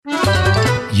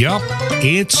Yup,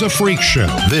 it's a freak show.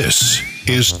 This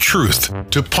is Truth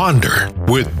to Ponder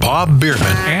with Bob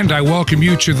Bierman. And I welcome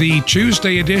you to the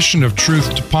Tuesday edition of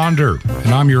Truth to Ponder. And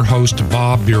I'm your host,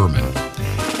 Bob Bierman.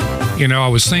 You know, I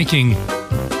was thinking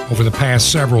over the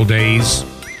past several days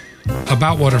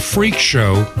about what a freak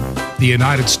show the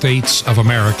United States of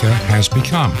America has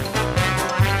become.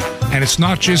 And it's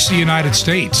not just the United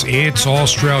States. It's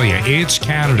Australia. It's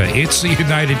Canada. It's the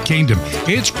United Kingdom.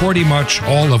 It's pretty much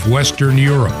all of Western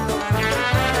Europe.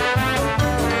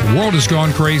 The world has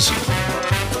gone crazy.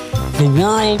 The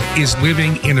world is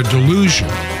living in a delusion.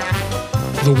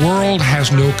 The world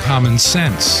has no common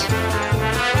sense.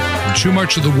 And too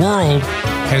much of the world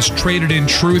has traded in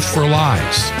truth for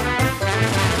lies.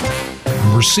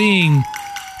 And we're seeing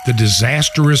the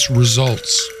disastrous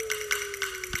results.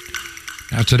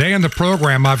 Now, today on the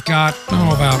program, I've got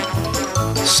about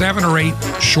 7 or 8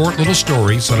 short little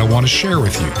stories that I want to share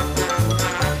with you.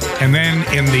 And then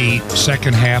in the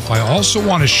second half, I also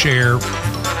want to share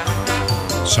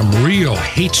some real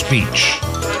hate speech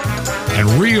and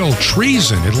real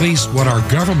treason, at least what our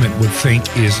government would think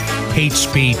is hate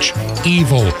speech,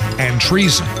 evil, and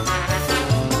treason.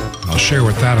 I'll share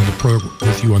with that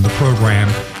with you on the program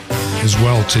as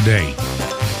well today.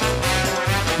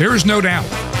 There is no doubt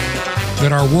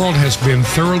that our world has been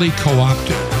thoroughly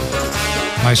co-opted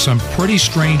by some pretty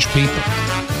strange people.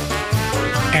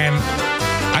 And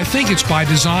I think it's by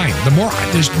design.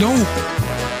 There's no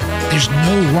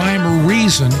rhyme or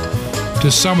reason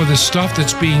to some of the stuff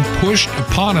that's being pushed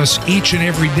upon us each and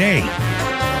every day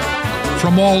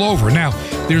from all over. Now,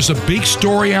 there's a big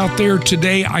story out there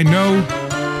today, I know,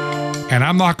 and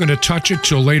I'm not going to touch it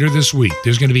till later this week.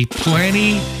 There's going to be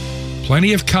plenty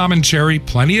of commentary,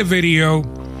 plenty of video,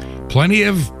 plenty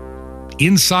of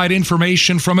inside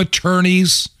information from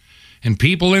attorneys and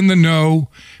people in the know,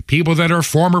 people that are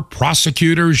former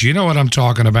prosecutors. You know what I'm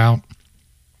talking about.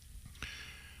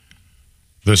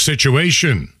 The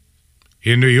situation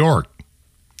in New York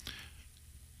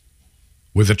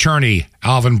with attorney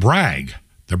Alvin Bragg,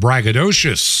 the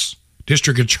braggadocious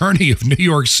district attorney of New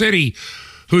York City,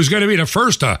 who's going to be the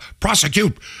first to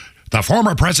prosecute the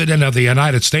former president of the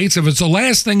United States if it's the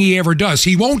last thing he ever does.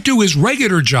 He won't do his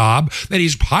regular job that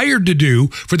he's hired to do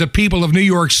for the people of New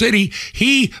York City.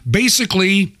 He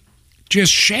basically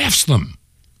just shafts them,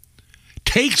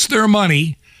 takes their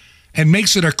money, and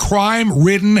makes it a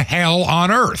crime-ridden hell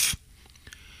on earth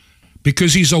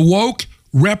because he's a woke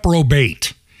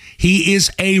reprobate. He is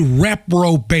a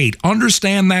reprobate.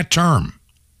 Understand that term.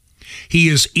 He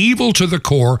is evil to the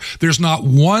core. There's not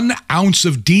 1 ounce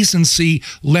of decency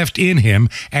left in him,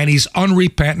 and he's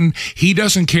unrepentant. He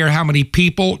doesn't care how many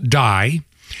people die,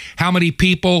 how many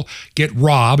people get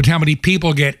robbed, how many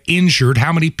people get injured,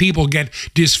 how many people get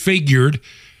disfigured.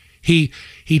 He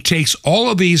takes all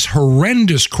of these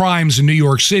horrendous crimes in New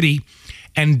York City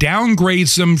and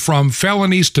downgrades them from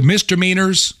felonies to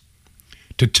misdemeanors,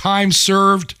 to time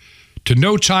served, to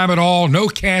no time at all, no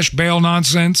cash bail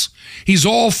nonsense. He's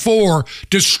all for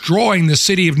destroying the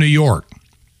city of New York.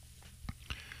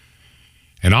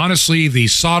 And honestly, the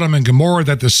Sodom and Gomorrah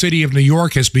that the city of New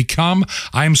York has become,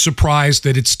 I'm surprised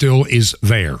that it still is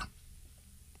there.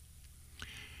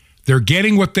 They're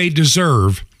getting what they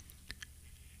deserve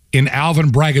in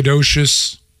Alvin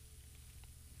Braggadocious,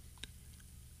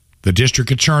 the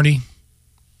district attorney,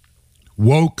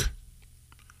 woke,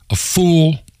 a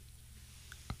fool,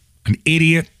 an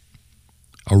idiot,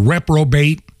 a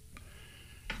reprobate,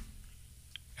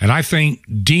 and I think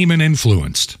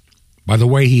demon-influenced by the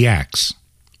way he acts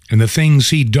and the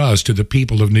things he does to the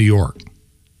people of New York.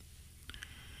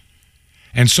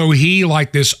 And so he,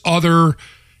 like this other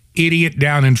idiot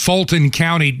down in Fulton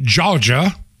County,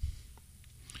 Georgia,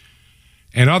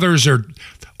 and others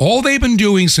all they've been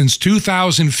doing since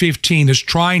 2015 is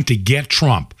trying to get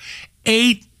Trump.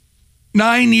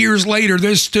 9 years later,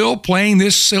 they're still playing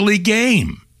this silly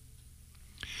game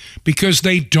because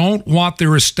they don't want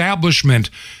their establishment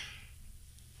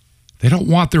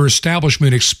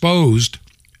exposed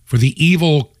for the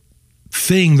evil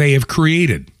thing they have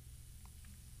created.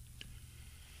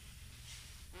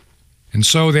 And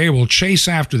so they will chase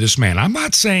after this man. I'm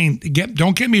not saying,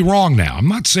 don't get me wrong now, I'm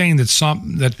not saying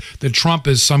that Trump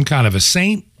is some kind of a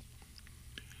saint,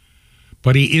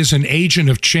 but he is an agent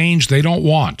of change they don't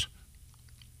want.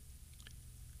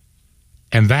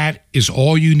 And that is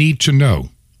all you need to know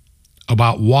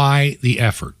about why the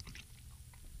effort.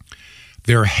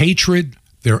 Their hatred,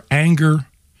 their anger,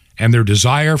 and their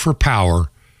desire for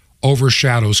power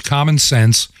overshadows common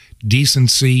sense,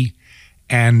 decency,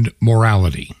 and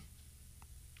morality.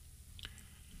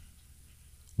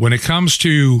 When it comes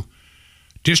to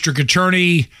District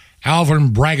Attorney Alvin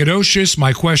Braggadocious,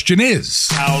 my question is,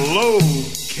 how low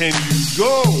can you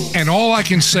go? And all I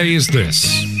can say is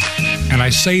this, and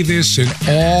I say this in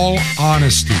all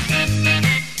honesty,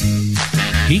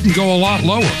 he can go a lot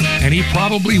lower, and he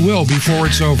probably will before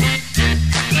it's over.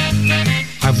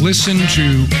 I've listened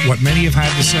to what many have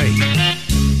had to say,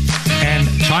 and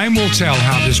time will tell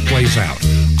how this plays out.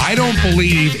 I don't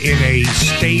believe in a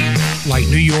state like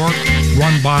New York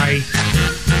run by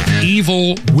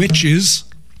evil witches.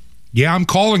 Yeah, I'm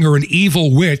calling her an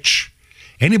evil witch.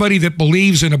 Anybody that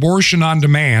believes in abortion on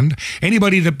demand,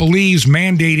 anybody that believes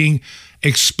mandating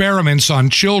experiments on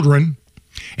children,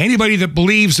 anybody that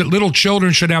believes that little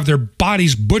children should have their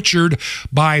bodies butchered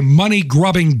by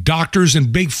money-grubbing doctors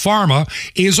and big pharma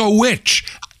is a witch,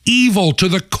 evil to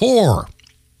the core,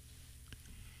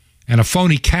 and a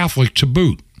phony Catholic to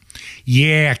boot.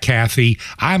 Yeah, Kathy,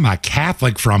 I'm a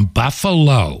Catholic from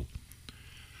Buffalo.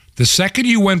 The second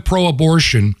you went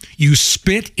pro-abortion, you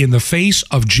spit in the face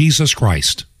of Jesus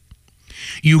Christ.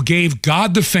 You gave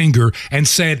God the finger and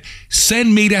said,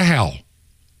 send me to hell.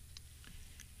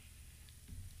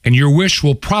 And your wish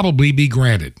will probably be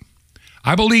granted.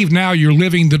 I believe now you're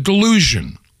living the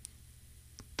delusion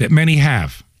that many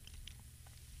have.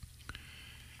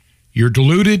 You're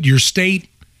deluded, your state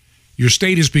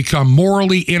has become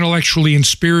morally, intellectually, and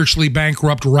spiritually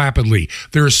bankrupt rapidly.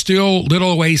 There are still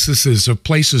little oases of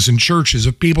places and churches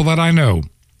of people that I know.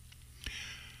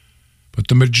 But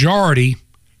the majority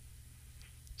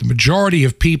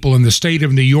of people in the state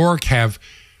of New York have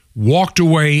walked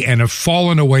away and have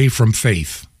fallen away from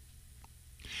faith.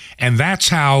 And that's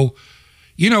how,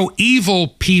 evil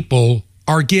people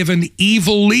are given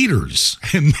evil leaders.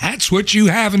 And that's what you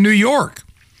have in New York.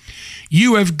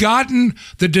 You have gotten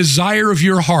the desire of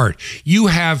your heart. You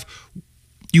have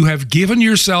given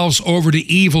yourselves over to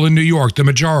evil in New York, the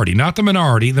majority, not the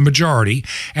minority, the majority.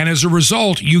 And as a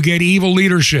result, you get evil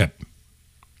leadership.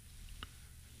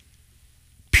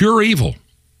 Pure evil.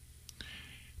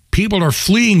 People are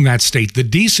fleeing that state. The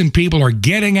decent people are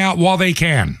getting out while they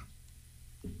can.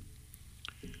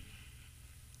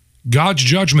 God's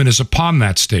judgment is upon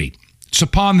that state. It's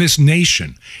upon this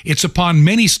nation. It's upon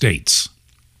many states.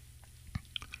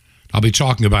 I'll be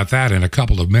talking about that in a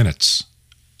couple of minutes.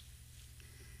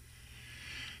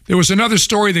 There was another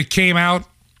story that came out,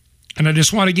 and I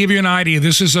just want to give you an idea.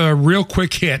 This is a real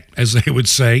quick hit, as they would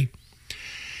say.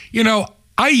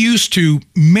 I used to,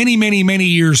 many, many, many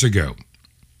years ago,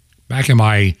 back in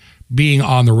my being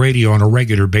on the radio on a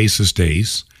regular basis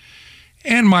days,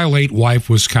 and my late wife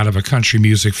was kind of a country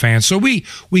music fan, so we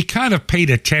kind of paid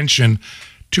attention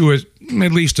to at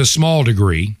least a small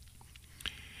degree.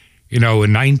 In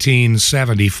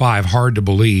 1975, hard to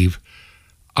believe,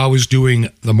 I was doing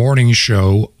the morning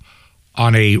show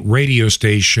on a radio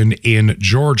station in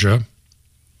Georgia,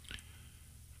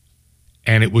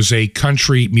 and it was a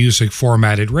country music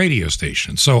formatted radio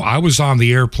station. So I was on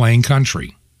the air playing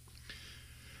country.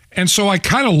 And so I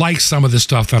kind of liked some of the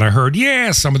stuff that I heard.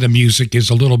 Yeah, some of the music is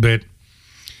a little bit,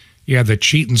 the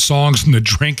cheating songs and the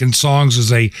drinking songs, as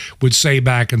they would say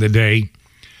back in the day.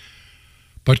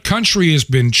 But country has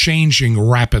been changing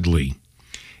rapidly.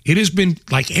 It has been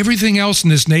like everything else in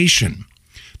this nation.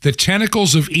 The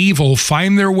tentacles of evil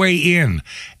find their way in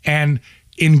and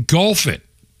engulf it,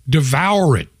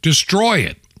 devour it, destroy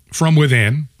it from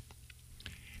within.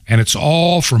 And it's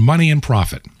all for money and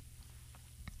profit.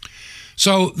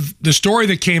 So the story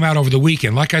that came out over the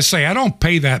weekend, like I say, I don't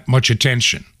pay that much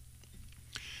attention.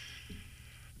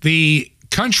 The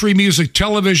Country Music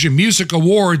Television Music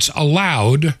Awards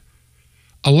allowed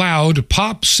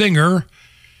pop singer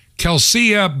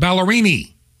Kelsea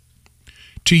Ballerini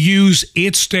to use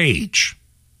its stage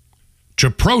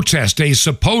to protest a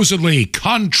supposedly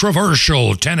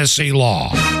controversial Tennessee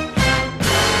law.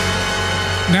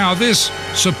 Now, this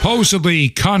supposedly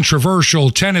controversial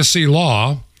Tennessee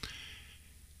law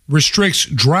restricts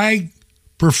drag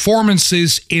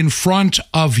performances in front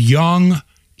of young,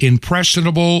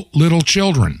 impressionable little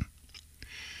children.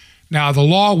 Now, the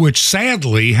law, which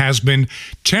sadly has been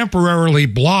temporarily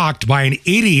blocked by an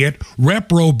idiot,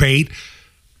 reprobate,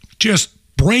 just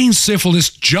brain syphilis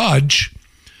judge.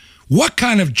 What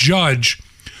kind of judge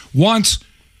wants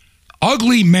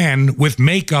ugly men with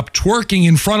makeup twerking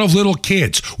in front of little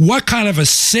kids? What kind of a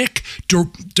sick,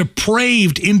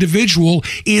 depraved individual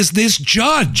is this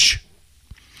judge?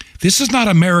 This is not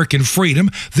American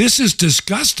freedom. This is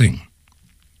disgusting.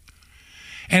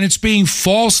 And it's being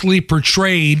falsely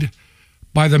portrayed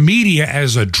by the media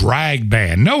as a drag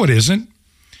ban. No, it isn't.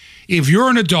 If you're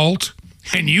an adult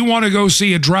and you want to go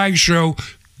see a drag show,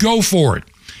 go for it.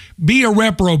 Be a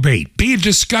reprobate. Be a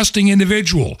disgusting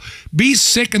individual. Be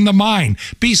sick in the mind.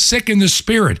 Be sick in the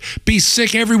spirit. Be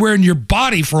sick everywhere in your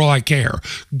body for all I care.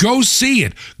 Go see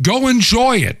it. Go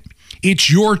enjoy it.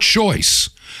 It's your choice.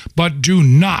 But do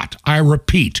not, I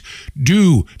repeat,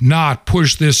 do not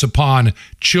push this upon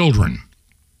children.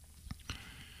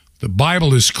 The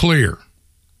Bible is clear.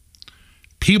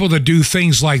 People that do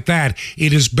things like that,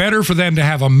 it is better for them to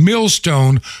have a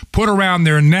millstone put around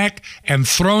their neck and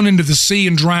thrown into the sea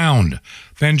and drowned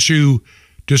than to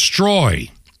destroy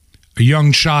a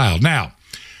young child. Now,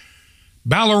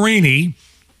 Ballerini,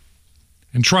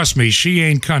 and trust me, she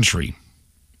ain't country,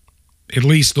 at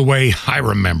least the way I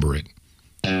remember it.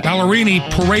 Ballerini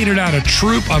paraded out a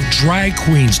troupe of drag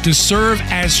queens to serve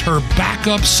as her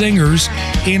backup singers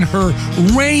in her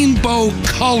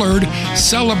rainbow-colored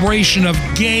celebration of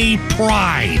gay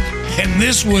pride. And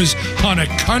this was on a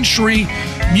country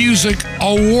music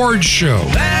award show.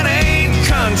 That ain't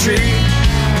country.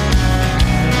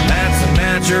 That's a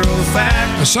natural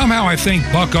fact. Now, somehow I think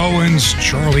Buck Owens,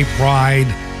 Charlie Pride,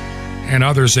 and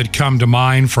others that come to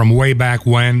mind from way back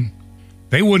when,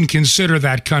 they wouldn't consider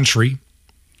that country.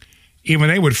 Even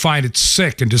they would find it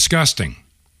sick and disgusting.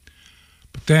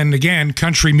 But then again,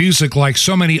 country music, like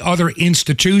so many other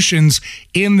institutions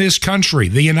in this country,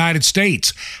 the United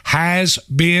States, has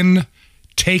been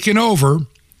taken over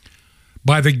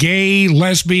by the gay,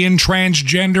 lesbian,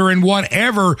 transgender, and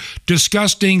whatever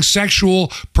disgusting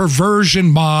sexual perversion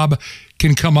mob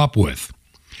can come up with.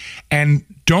 And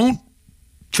don't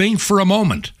think for a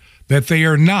moment that they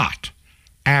are not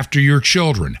after your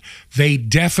children. They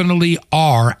definitely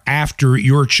are after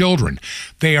your children.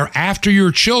 They are after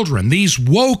your children. These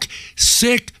woke,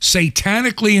 sick,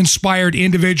 satanically inspired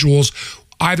individuals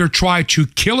either try to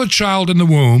kill a child in the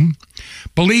womb,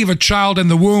 believe a child in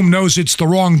the womb knows it's the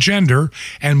wrong gender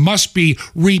and must be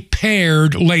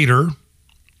repaired later,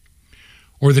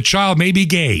 or the child may be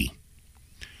gay.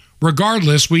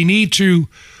 Regardless, we need to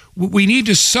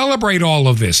celebrate all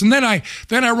of this. And then I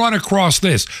run across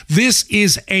this. This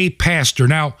is a pastor.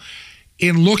 Now,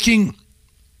 in looking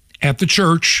at the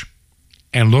church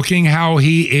and looking how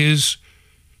he is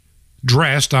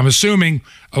dressed, I'm assuming,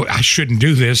 I shouldn't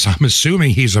do this. I'm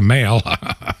assuming he's a male.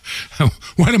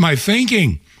 What am I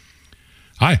thinking?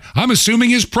 I'm assuming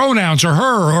his pronouns are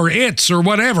her or its or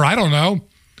whatever. I don't know.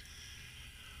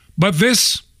 But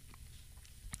this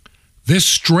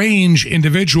strange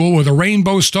individual with a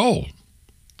rainbow stole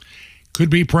could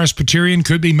be Presbyterian,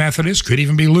 could be Methodist, could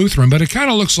even be Lutheran, but it kind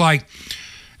of looks like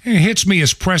it hits me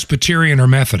as Presbyterian or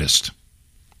Methodist.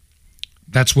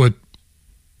 That's what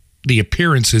the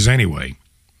appearance is anyway.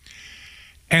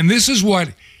 And this is what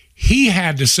he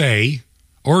had to say,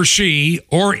 or she,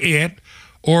 or it,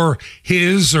 or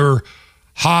his, or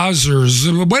haz, or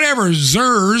whatever,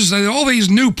 zers, all these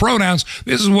new pronouns.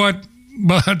 This is what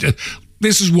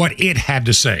it had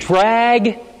to say.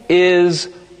 Drag is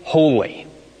holy.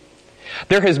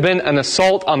 There has been an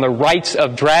assault on the rights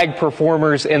of drag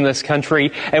performers in this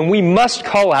country, and we must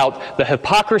call out the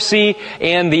hypocrisy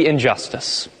and the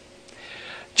injustice.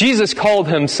 Jesus called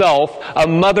himself a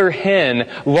mother hen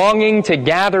longing to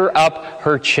gather up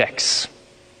her chicks.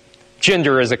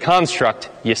 Gender is a construct,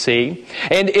 you see.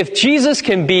 And if Jesus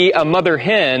can be a mother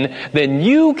hen, then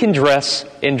you can dress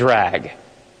in drag.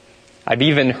 I've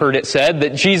even heard it said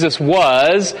that Jesus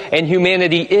was, and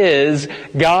humanity is,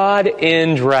 God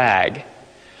in drag.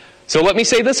 So let me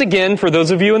say this again for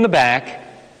those of you in the back.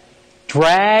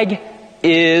 Drag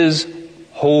is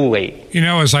holy. You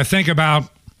know, as I think about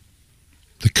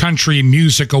the Country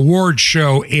Music Awards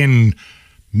show in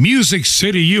Music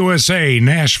City, USA,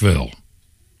 Nashville,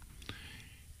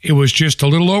 it was just a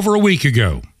little over a week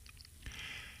ago.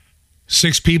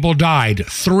 6 people died,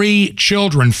 3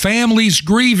 children, families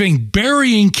grieving,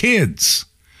 burying kids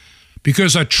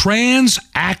because a trans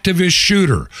activist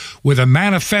shooter with a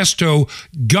manifesto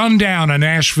gunned down a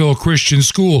Nashville Christian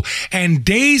school. And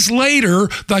days later,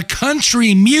 the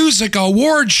Country Music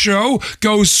Awards show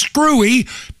goes screwy,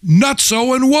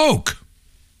 nutso, and woke.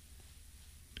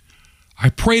 I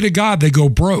pray to God they go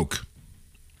broke.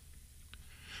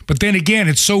 But then again,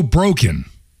 it's so broken.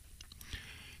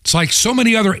 It's like so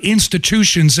many other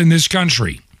institutions in this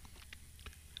country.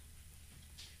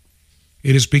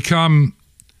 It has become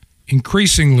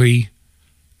increasingly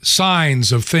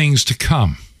signs of things to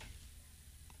come.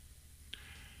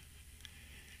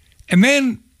 And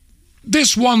then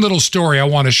this one little story I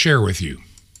want to share with you.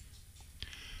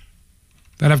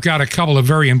 Then I've got a couple of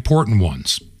very important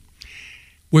ones.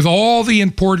 With all the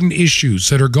important issues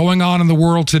that are going on in the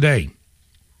world today,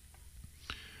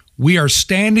 we are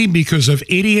standing because of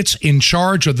idiots in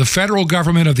charge of the federal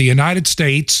government of the United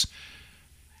States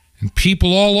and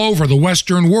people all over the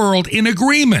Western world in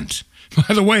agreement.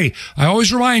 By the way, I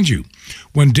always remind you,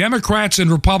 when Democrats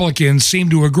and Republicans seem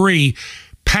to agree,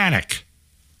 panic,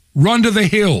 run to the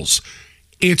hills.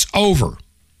 It's over.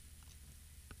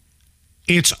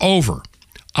 It's over.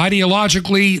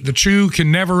 Ideologically, the two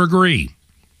can never agree.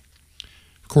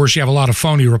 Of course, you have a lot of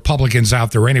phony Republicans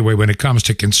out there anyway when it comes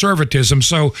to conservatism,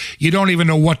 so you don't even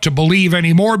know what to believe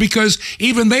anymore because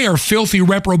even they are filthy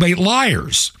reprobate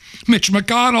liars. Mitch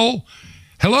McConnell,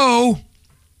 hello.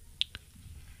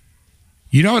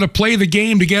 You know how to play the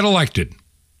game to get elected.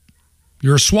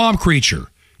 You're a swamp creature.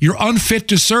 You're unfit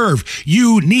to serve.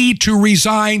 You need to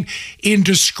resign in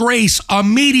disgrace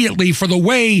immediately for the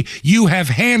way you have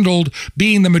handled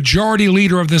being the majority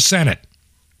leader of the Senate.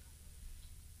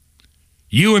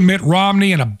 You and Mitt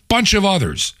Romney and a bunch of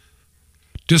others.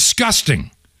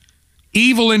 Disgusting.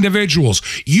 Evil individuals.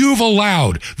 You've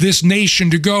allowed this nation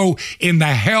to go in the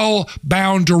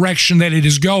hell-bound direction that it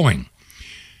is going.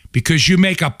 Because you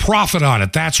make a profit on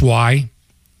it, that's why.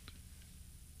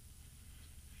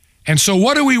 And so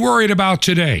what are we worried about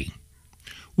today?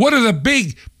 What are the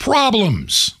big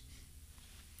problems?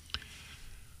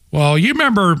 Well, you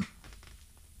remember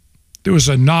there was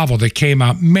a novel that came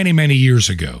out many, many years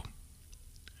ago.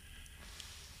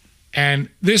 And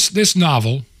this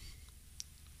novel,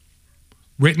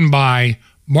 written by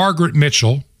Margaret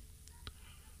Mitchell,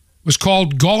 was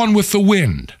called Gone with the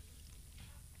Wind.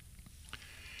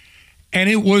 And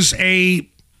it was a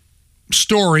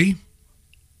story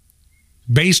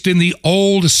based in the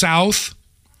Old South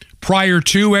prior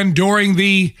to and during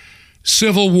the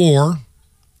Civil War.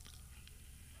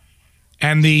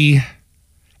 And the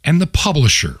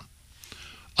publisher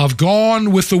of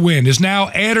Gone with the Wind is now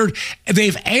added,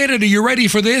 they've added, are you ready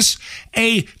for this?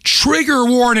 A trigger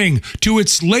warning to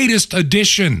its latest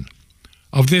edition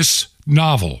of this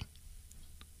novel.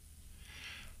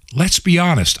 Let's be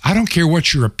honest, I don't care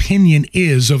what your opinion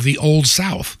is of the Old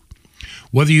South,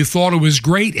 whether you thought it was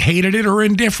great, hated it, or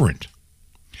indifferent.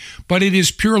 But it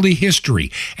is purely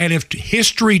history. And if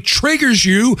history triggers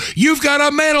you, you've got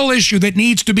a mental issue that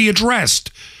needs to be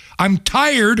addressed. I'm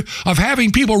tired of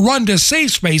having people run to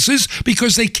safe spaces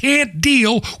because they can't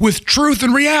deal with truth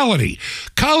and reality.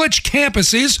 College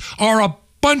campuses are a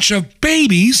bunch of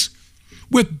babies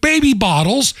with baby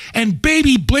bottles and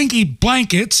baby blinky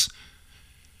blankets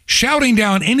shouting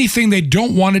down anything they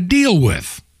don't want to deal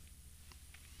with.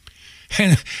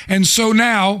 And so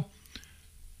now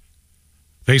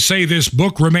they say this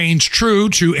book remains true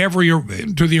to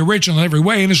the original in every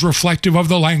way and is reflective of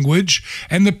the language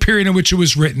and the period in which it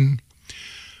was written.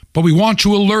 But we want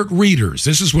to alert readers.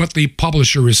 This is what the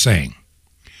publisher is saying.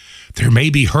 There may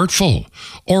be hurtful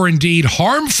or indeed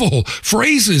harmful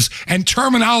phrases and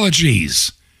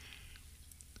terminologies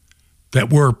that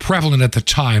were prevalent at the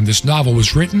time this novel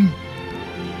was written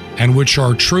and which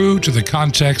are true to the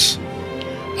context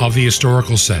of the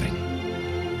historical setting.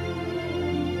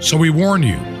 So we warn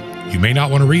you, you may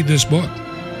not want to read this book.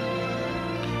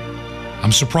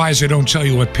 I'm surprised they don't tell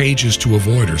you what pages to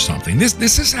avoid or something.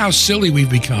 This is how silly we've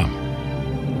become.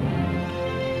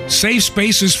 Safe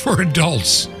spaces for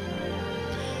adults.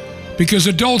 Because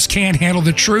adults can't handle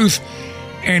the truth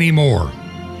anymore.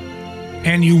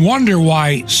 And you wonder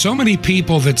why so many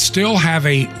people that still have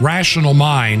a rational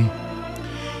mind,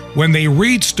 when they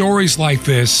read stories like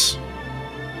this,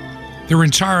 their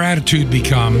entire attitude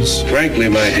becomes, frankly,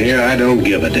 my dear, I don't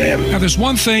give a damn. Now, there's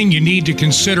one thing you need to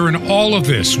consider in all of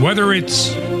this, whether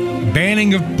it's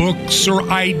banning of books or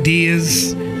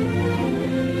ideas,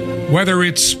 whether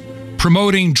it's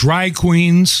promoting drag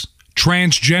queens,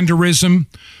 transgenderism,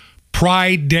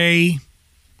 Pride Day,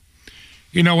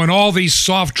 and all these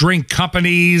soft drink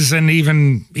companies and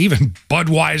even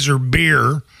Budweiser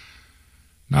beer.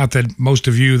 Not that most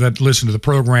of you that listen to the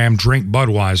program drink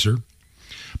Budweiser.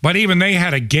 But even they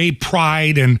had a gay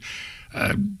pride and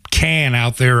can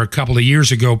out there a couple of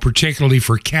years ago, particularly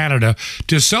for Canada,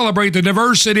 to celebrate the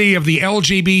diversity of the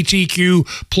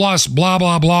LGBTQ plus blah,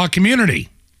 blah, blah community.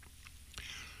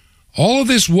 All of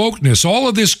this wokeness, all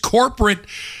of this corporate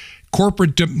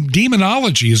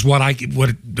demonology is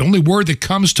the only word that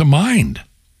comes to mind.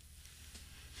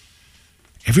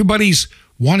 Everybody's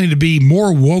wanting to be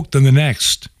more woke than the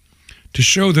next to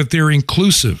show that they're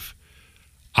inclusive.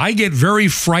 I get very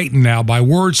frightened now by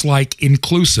words like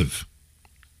inclusive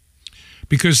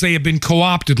because they have been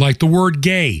co-opted, like the word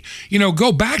gay.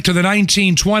 Go back to the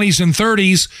 1920s and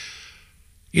 30s.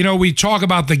 We talk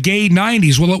about the gay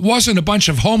 90s. Well, it wasn't a bunch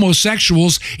of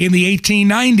homosexuals in the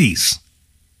 1890s.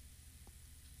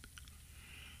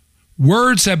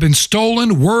 Words have been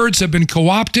stolen. Words have been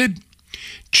co-opted.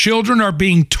 Children are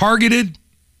being targeted.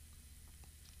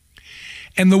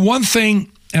 And the one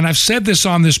thing, and I've said this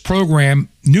on this program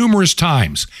numerous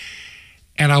times,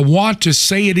 and I want to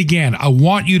say it again, I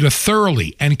want you to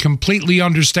thoroughly and completely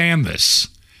understand this,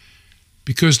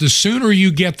 because the sooner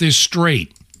you get this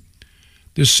straight,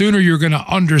 the sooner you're going to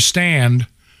understand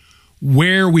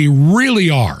where we really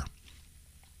are.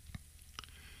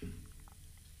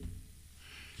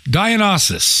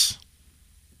 Dionysus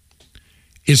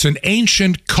is an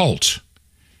ancient cult.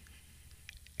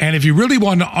 And if you really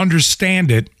want to understand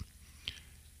it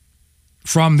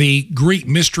from the Greek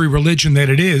mystery religion that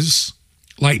it is,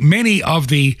 like many of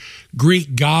the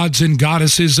Greek gods and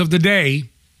goddesses of the day,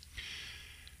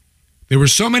 there were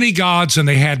so many gods and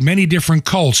they had many different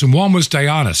cults, and one was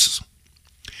Dionysus.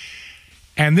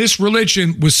 And this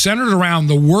religion was centered around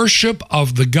the worship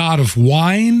of the god of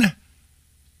wine,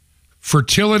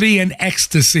 fertility, and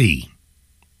ecstasy.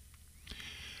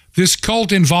 This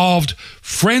cult involved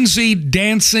frenzied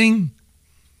dancing,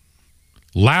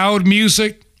 loud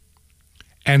music,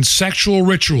 and sexual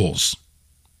rituals.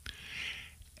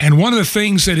 And one of the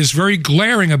things that is very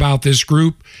glaring about this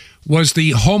group was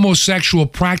the homosexual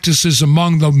practices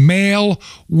among the male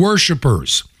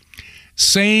worshipers,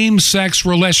 same-sex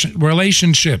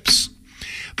relationships.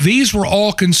 These were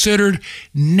all considered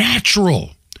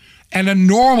natural and a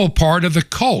normal part of the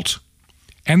cult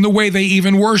and the way they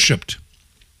even worshiped.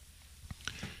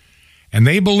 And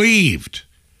they believed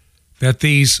that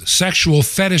these sexual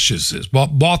fetishes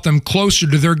brought them closer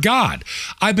to their God.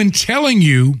 I've been telling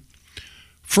you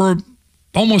for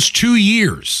almost 2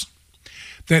 years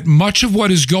that much of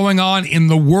what is going on in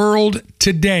the world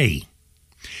today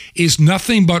is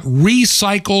nothing but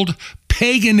recycled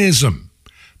paganism.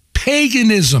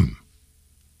 Paganism.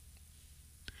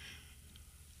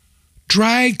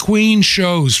 Drag queen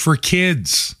shows for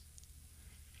kids.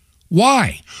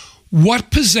 Why?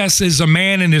 What possesses a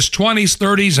man in his 20s,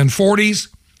 30s, and 40s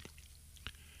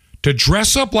to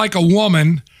dress up like a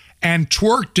woman and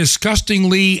twerk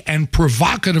disgustingly and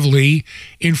provocatively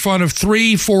in front of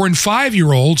 3, 4, and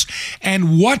 5-year-olds?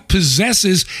 And what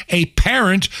possesses a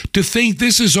parent to think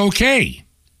this is okay?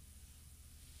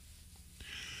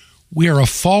 We are a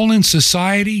fallen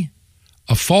society,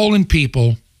 a fallen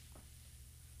people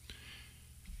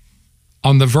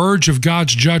on the verge of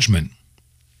God's judgment.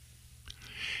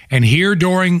 And here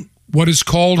during what is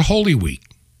called Holy Week,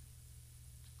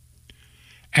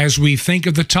 as we think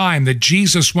of the time that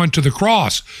Jesus went to the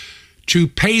cross to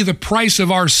pay the price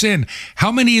of our sin, how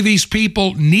many of these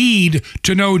people need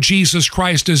to know Jesus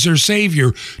Christ as their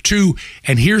Savior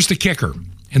and here's the kicker,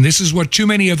 and this is what too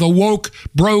many of the woke,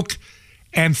 broke,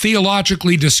 and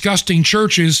theologically disgusting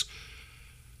churches,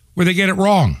 where they get it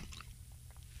wrong.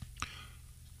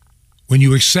 When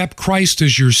you accept Christ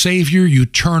as your Savior, you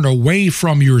turn away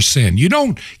from your sin. You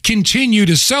don't continue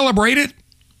to celebrate it.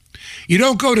 You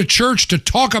don't go to church to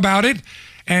talk about it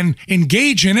and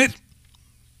engage in it.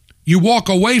 You walk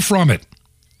away from it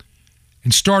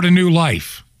and start a new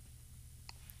life.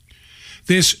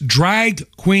 This drag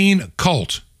queen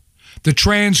cult, the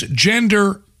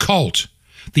transgender cult,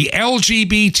 the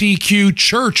LGBTQ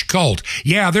church cult.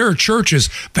 Yeah, there are churches.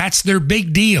 That's their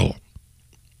big deal.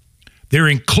 They're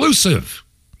inclusive.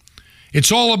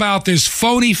 It's all about this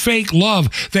phony, fake love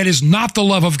that is not the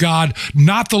love of God,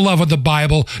 not the love of the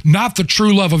Bible, not the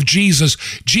true love of Jesus.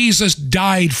 Jesus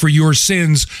died for your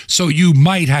sins so you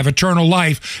might have eternal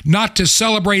life, not to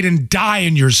celebrate and die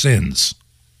in your sins.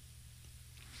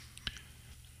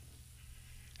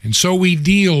 And so we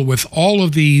deal with all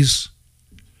of these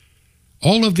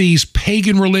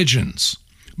pagan religions.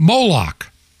 Moloch,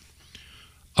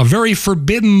 a very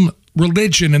forbidden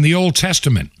religion in the Old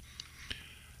Testament.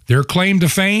 Their claim to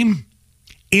fame,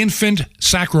 infant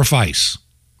sacrifice.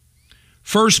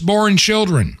 Firstborn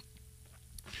children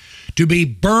to be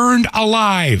burned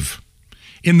alive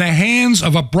in the hands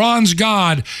of a bronze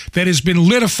god that has been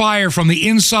lit afire from the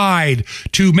inside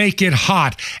to make it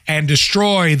hot and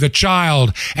destroy the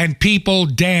child. And people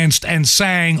danced and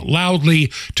sang loudly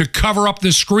to cover up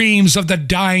the screams of the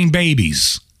dying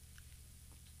babies.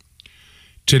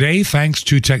 Today, thanks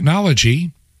to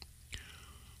technology,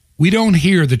 we don't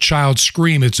hear the child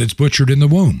scream it's butchered in the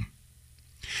womb.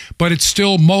 But it's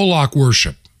still Moloch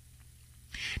worship.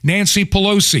 Nancy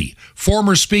Pelosi,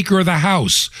 former Speaker of the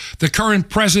House, the current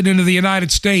President of the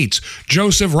United States,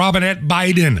 Joseph Robinette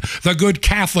Biden, the good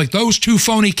Catholic, those two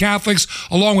phony Catholics,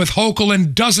 along with Hochul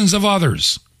and dozens of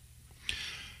others.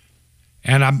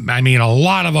 And I mean a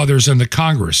lot of others in the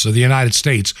Congress of the United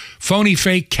States, phony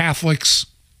fake Catholics,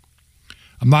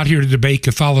 I'm not here to debate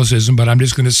Catholicism, but I'm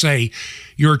just going to say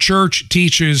your church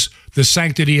teaches the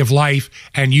sanctity of life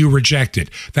and you reject it.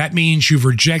 That means you've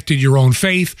rejected your own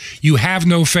faith. You have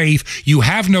no faith. You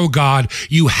have no God.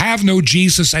 You have no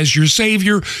Jesus as your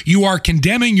Savior. You are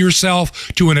condemning yourself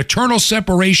to an eternal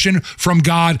separation from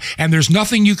God, and there's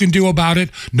nothing you can do about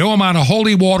it. No amount of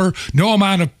holy water, no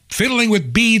amount of fiddling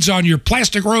with beads on your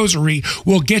plastic rosary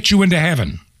will get you into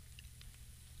heaven.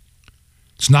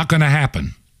 It's not going to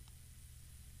happen.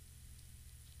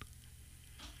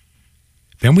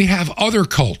 Then we have other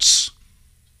cults.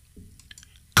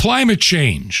 Climate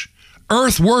change,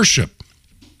 earth worship.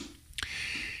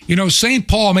 You know, St.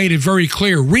 Paul made it very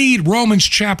clear. Read Romans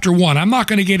chapter 1. I'm not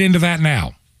going to get into that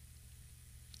now.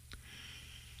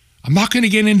 I'm not going to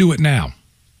get into it now.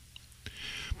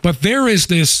 But there is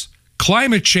this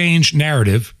climate change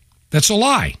narrative that's a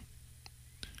lie.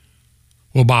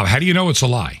 Well, Bob, how do you know it's a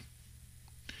lie?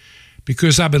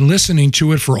 Because I've been listening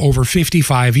to it for over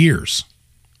 55 years.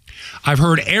 I've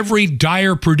heard every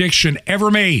dire prediction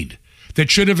ever made that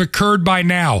should have occurred by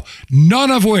now, none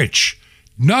of which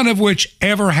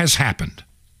ever has happened.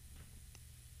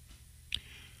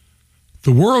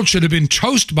 The world should have been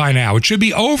toast by now. It should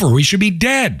be over. We should be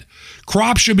dead.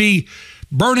 Crops should be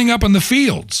burning up in the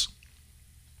fields.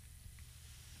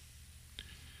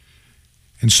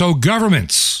 And so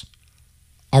governments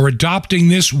are adopting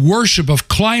this worship of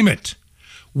climate,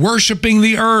 worshiping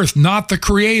the earth, not the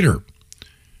Creator.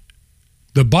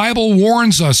 The Bible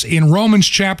warns us in Romans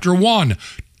chapter 1,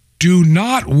 do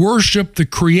not worship the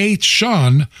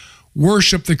creation,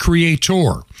 worship the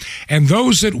Creator. And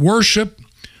those that worship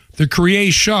the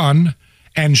creation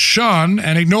and shun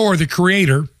and ignore the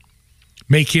Creator,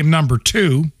 make him number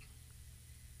 2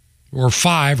 or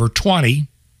 5 or 20,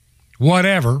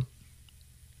 whatever,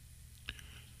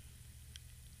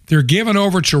 they're given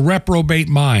over to reprobate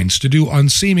minds to do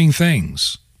unseeming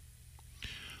things.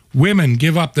 Women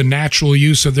give up the natural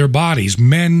use of their bodies.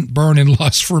 Men burn in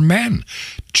lust for men.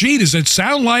 Gee, does it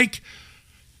sound like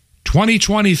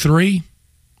 2023?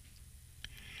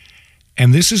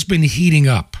 And this has been heating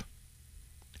up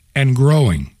and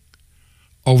growing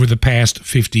over the past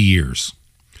 50 years.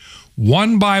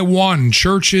 One by one,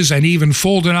 churches and even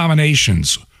full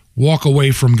denominations walk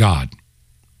away from God.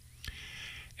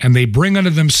 And they bring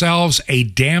unto themselves a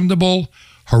damnable,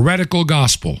 heretical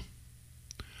gospel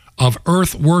of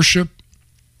earth worship,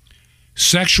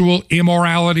 sexual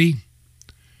immorality,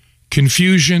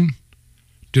 confusion,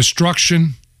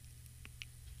 destruction.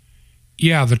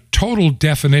 Yeah, the total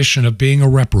definition of being a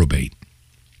reprobate.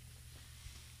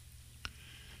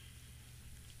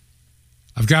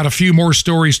 I've got a few more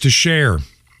stories to share.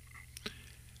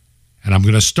 And I'm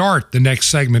going to start the next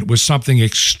segment with something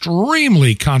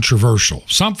extremely controversial.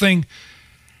 Something,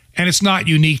 and it's not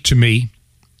unique to me.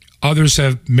 Others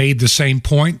have made the same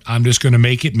point. I'm just going to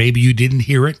make it. Maybe you didn't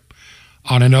hear it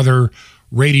on another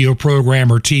radio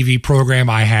program or TV program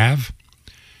I have.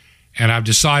 And I've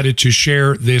decided to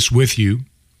share this with you.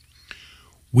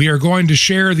 We are going to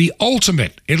share the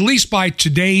ultimate, at least by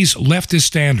today's leftist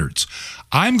standards.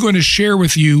 I'm going to share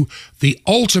with you the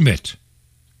ultimate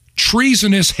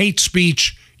treasonous hate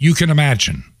speech you can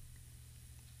imagine.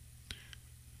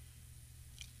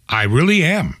 I really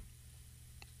am.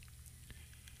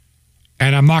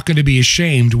 And I'm not going to be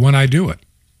ashamed when I do it.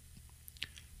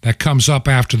 That comes up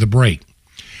after the break.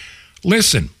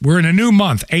 Listen, we're in a new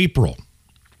month, April,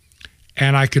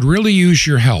 and I could really use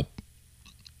your help.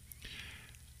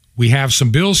 We have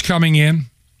some bills coming in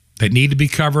that need to be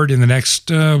covered in the next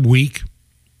week,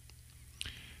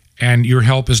 and your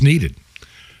help is needed.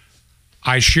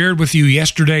 I shared with you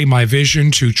yesterday my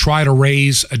vision to try to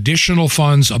raise additional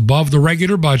funds above the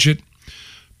regular budget.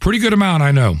 Pretty good amount,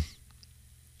 I know.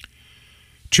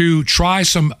 To try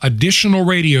some additional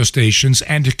radio stations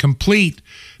and to complete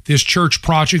this church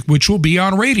project, which will be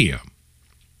on radio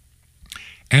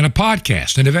and a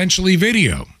podcast and eventually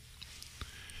video.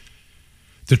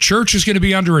 The church is going to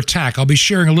be under attack. I'll be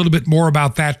sharing a little bit more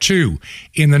about that too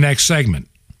in the next segment.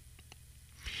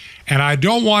 And I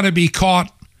don't want to be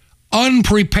caught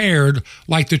unprepared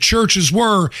like the churches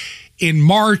were in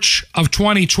March of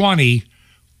 2020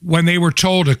 when they were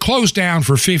told to close down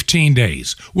for 15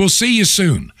 days. We'll see you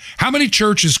soon. How many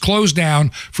churches closed down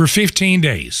for 15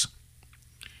 days?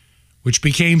 Which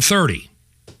became 30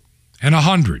 and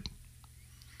 100.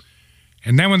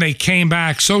 And then when they came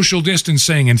back, social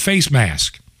distancing and face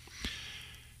mask.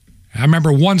 I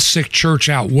remember one sick church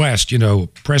out west,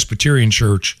 Presbyterian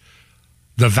church.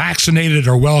 The vaccinated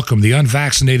are welcome. The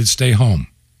unvaccinated stay home.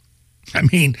 I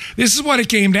mean, this is what it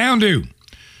came down to.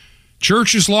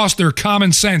 Churches lost their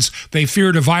common sense. They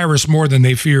feared a virus more than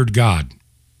they feared God.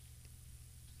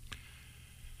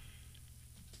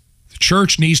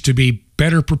 church needs to be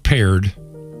better prepared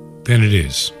than it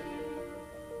is.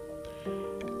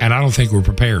 And I don't think we're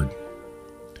prepared.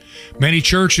 Many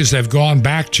churches have gone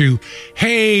back to,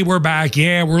 hey, we're back.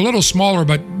 Yeah, we're a little smaller,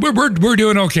 but we're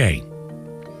doing okay.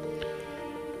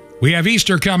 We have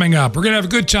Easter coming up. We're going to have a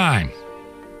good time.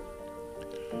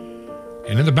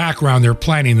 And in the background, they're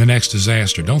planning the next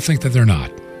disaster. Don't think that they're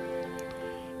not.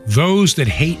 Those that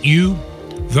hate you,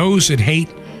 those that hate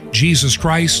Jesus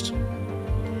Christ,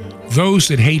 those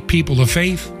that hate people of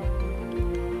faith,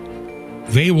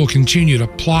 they will continue to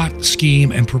plot,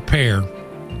 scheme, and prepare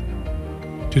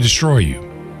to destroy you.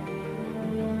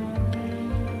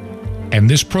 And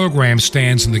this program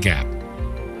stands in the gap.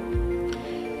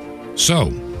 So,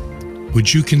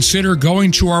 would you consider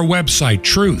going to our website,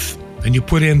 Truth, and you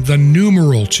put in the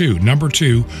numeral 2, number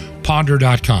 2,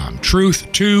 ponder.com.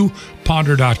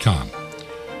 Truth2ponder.com.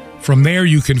 From there,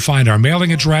 you can find our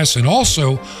mailing address, and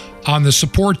also on the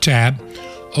support tab,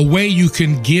 a way you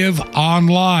can give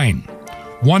online.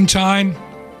 One time,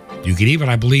 you can even,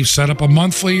 I believe, set up a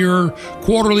monthly or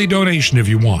quarterly donation if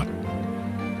you want.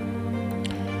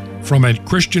 From a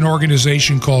Christian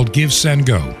organization called Give, Send,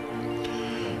 Go.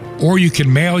 Or you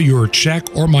can mail your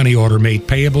check or money order made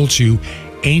payable to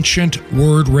Ancient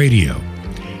Word Radio.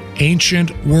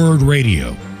 Ancient Word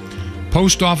Radio.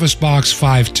 Post Office Box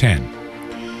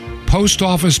 510. Post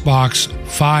Office Box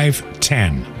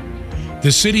 510.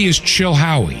 The city is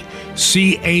Chilhowie.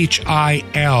 Chilhowie.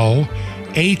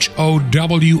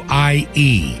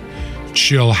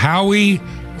 Chilhowie,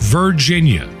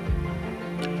 Virginia.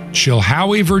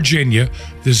 Chilhowie, Virginia.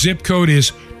 The zip code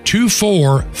is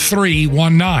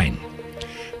 24319.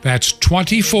 That's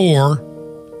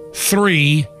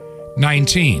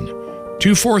 24319.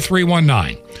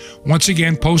 24319. Once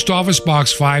again, Post Office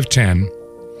Box 510,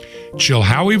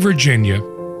 Chilhowie, Virginia,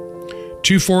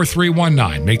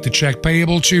 24319. Make the check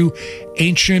payable to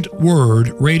Ancient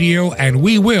Word Radio, and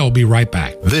we will be right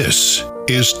back. This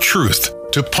is Truth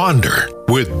to Ponder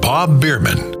with Bob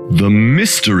Bierman. The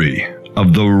mystery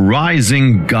of the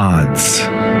rising gods.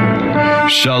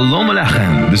 Shalom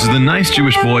Aleichem. This is the nice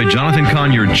Jewish boy, Jonathan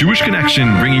Kahn, your Jewish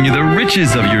connection, bringing you the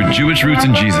riches of your Jewish roots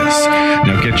in Jesus.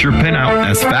 Now get your pen out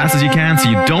as fast as you can so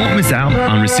you don't miss out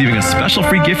on receiving a special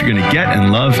free gift you're going to get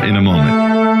and love in a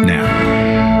moment.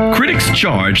 Now, critics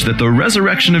charge that the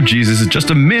resurrection of Jesus is just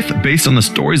a myth based on the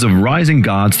stories of rising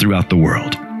gods throughout the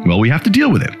world. Well, we have to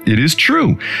deal with it. It is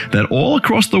true that all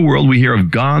across the world we hear of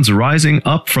gods rising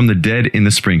up from the dead in the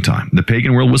springtime. The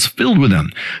pagan world was filled with them.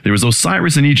 There was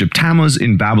Osiris in Egypt, Tammuz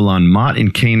in Babylon, Mot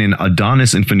in Canaan,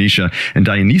 Adonis in Phoenicia, and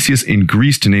Dionysius in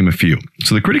Greece, to name a few.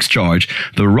 So the critics charge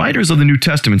the writers of the New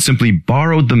Testament simply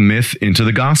borrowed the myth into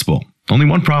the gospel. Only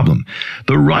one problem.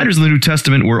 The writers of the New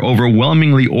Testament were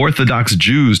overwhelmingly Orthodox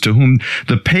Jews to whom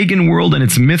the pagan world and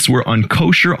its myths were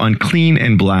unkosher, unclean,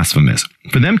 and blasphemous.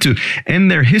 For them to end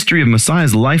their history of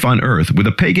Messiah's life on earth with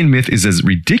a pagan myth is as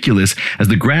ridiculous as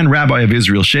the Grand Rabbi of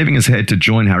Israel shaving his head to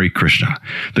join Hare Krishna.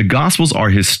 The Gospels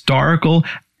are historical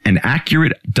and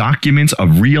accurate documents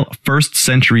of real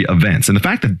first-century events. And the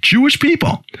fact that Jewish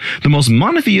people, the most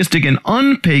monotheistic and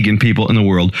unpagan people in the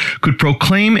world, could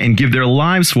proclaim and give their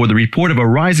lives for the report of a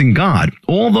rising God,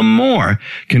 all the more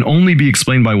can only be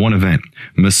explained by one event.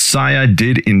 Messiah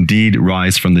did indeed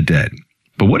rise from the dead.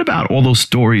 But what about all those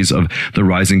stories of the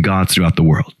rising gods throughout the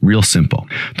world? Real simple.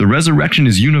 The resurrection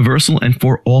is universal and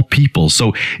for all people.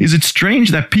 So is it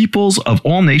strange that peoples of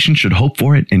all nations should hope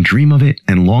for it and dream of it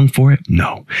and long for it?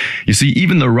 No. You see,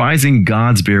 even the rising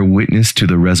gods bear witness to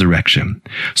the resurrection.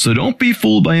 So don't be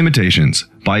fooled by imitations,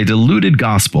 by a diluted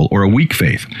gospel or a weak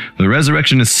faith. The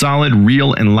resurrection is solid,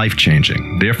 real, and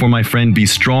life-changing. Therefore, my friend, be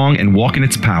strong and walk in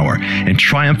its power and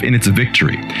triumph in its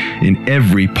victory in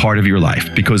every part of your life,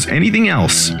 because anything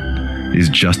else is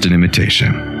just an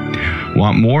imitation.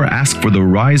 Want more? Ask for the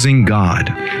rising God.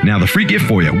 Now, the free gift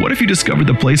for you. What if you discovered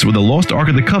the place where the lost Ark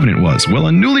of the Covenant was? Well,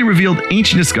 a newly revealed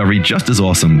ancient discovery just as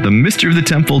awesome. The mystery of the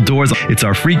temple doors. It's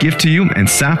our free gift to you, and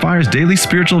Sapphire's daily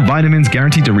spiritual vitamins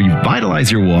guaranteed to revitalize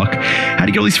your walk. How do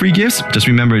you get all these free gifts? Just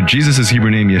remember Jesus'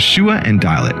 Hebrew name, Yeshua, and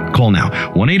dial it. Call now,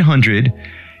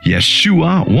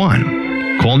 1-800-YESHUA-1.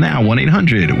 Call now,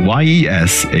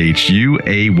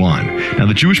 1-800-YESHUA-1. Now,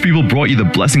 the Jewish people brought you the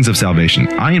blessings of salvation.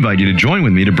 I invite you to join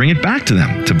with me to bring it back to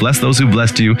them, to bless those who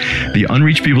blessed you, the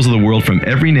unreached peoples of the world from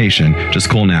every nation. Just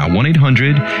call now,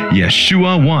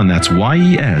 1-800-YESHUA-1. That's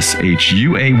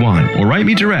YESHUA-1. Or write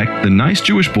me direct, The Nice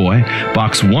Jewish Boy,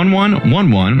 Box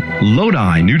 1111,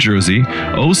 Lodi, New Jersey,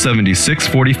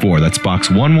 07644. That's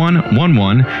Box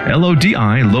 1111,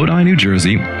 LODI, Lodi, New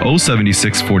Jersey,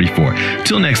 07644.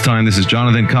 Till next time, this is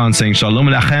Jonathan Kahn saying Shalom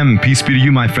Aleichem, peace be to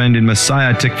you, my friend, in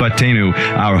Messiah Tikvatenu,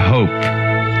 our hope.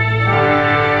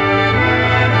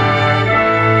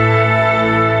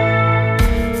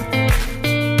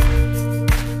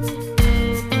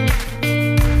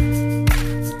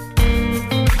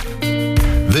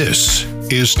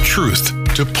 is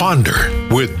Truth to Ponder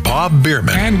with Bob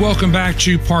Bierman. And welcome back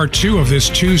to part 2 of this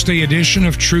Tuesday edition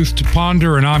of Truth to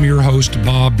Ponder, and I'm your host,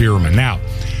 Bob Bierman. Now,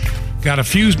 got a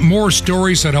few more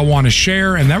stories that I want to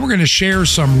share, and then we're going to share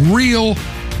some real,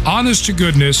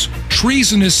 honest-to-goodness,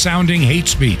 treasonous-sounding hate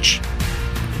speech.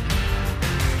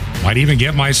 Might even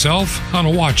get myself on a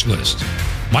watch list.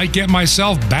 Might get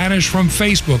myself banished from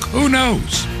Facebook. Who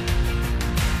knows?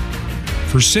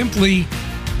 For simply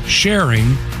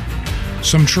sharing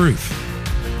some truth.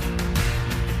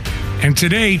 And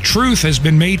today, truth has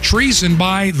been made treason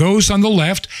by those on the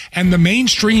left and the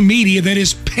mainstream media that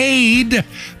is paid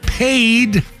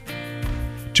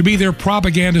to be their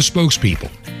propaganda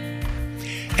spokespeople.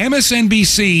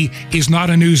 MSNBC is not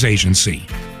a news agency.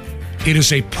 It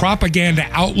is a propaganda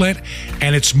outlet,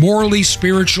 and it's morally,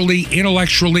 spiritually,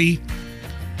 intellectually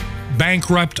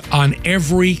bankrupt on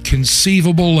every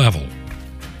conceivable level.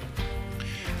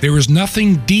 There is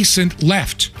nothing decent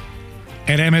left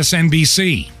at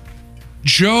MSNBC.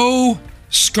 Joe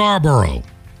Scarborough.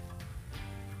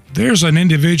 There's an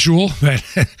individual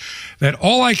that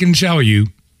all I can tell you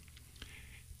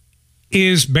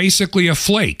is basically a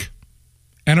flake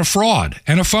and a fraud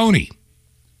and a phony.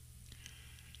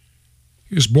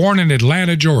 He was born in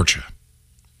Atlanta, Georgia.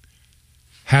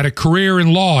 Had a career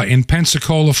in law in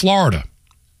Pensacola, Florida.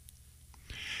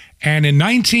 And in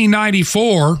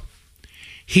 1994,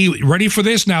 he, ready for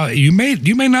this now, you may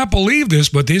not believe this,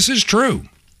 but this is true.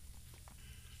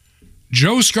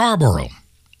 Joe Scarborough,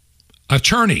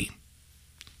 attorney,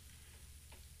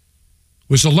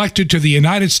 was elected to the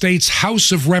United States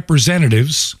House of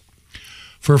Representatives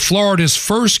for Florida's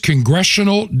 1st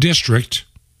congressional district.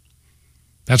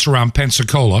 That's around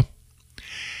Pensacola.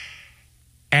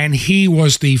 And he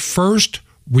was the first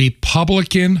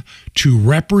Republican to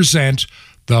represent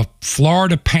the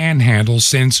Florida Panhandle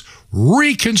since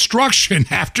Reconstruction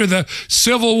after the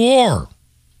Civil War.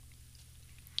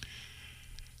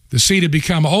 The seat had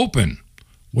become open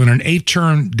when an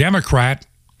 8-term Democrat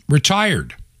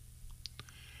retired.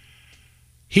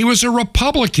 He was a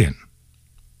Republican.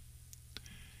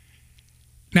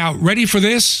 Now, ready for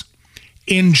this?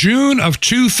 In June of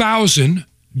 2000,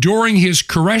 during his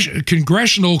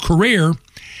congressional career,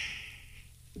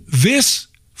 this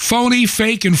phony,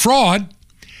 fake, and fraud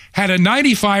had a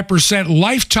 95%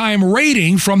 lifetime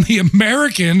rating from the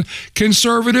American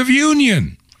Conservative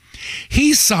Union.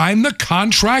 He signed the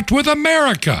contract with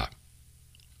America.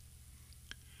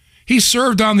 He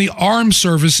served on the Armed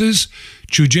Services,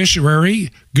 Judiciary,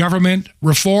 Government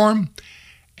Reform,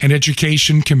 and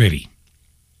Education Committee.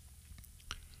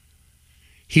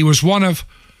 He was one of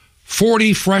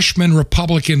 40 freshman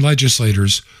Republican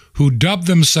legislators who dubbed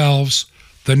themselves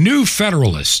the New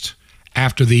Federalist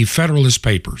after the Federalist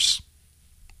Papers.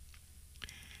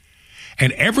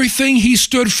 And everything he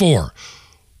stood for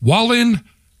while in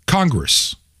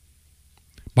Congress.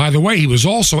 By the way, he was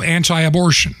also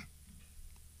anti-abortion.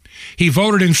 He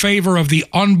voted in favor of the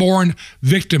Unborn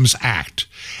Victims Act,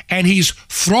 and he's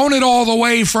thrown it all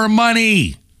away for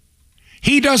money.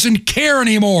 He doesn't care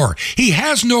anymore. He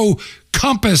has no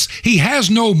compass. He has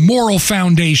no moral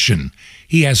foundation.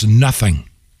 He has nothing.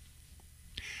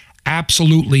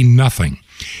 Absolutely nothing.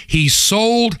 He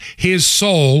sold his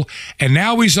soul, and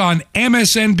now he's on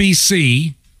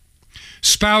MSNBC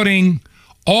spouting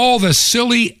all the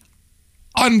silly,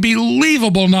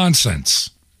 unbelievable nonsense.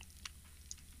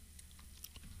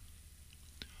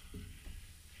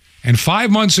 And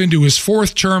 5 months into his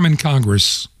 4th term in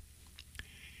Congress,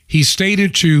 he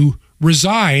stated to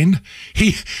resign.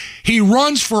 He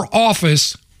runs for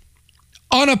office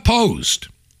unopposed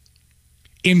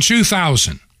in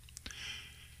 2000.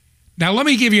 Now, let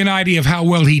me give you an idea of how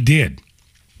well he did.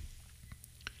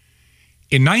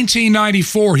 In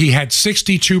 1994, he had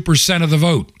 62% of the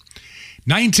vote.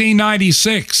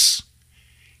 1996,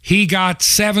 he got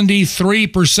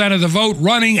 73% of the vote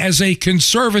running as a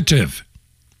conservative.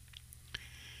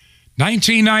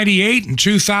 1998 and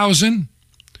 2000,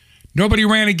 nobody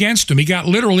ran against him. He got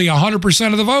literally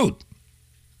 100% of the vote.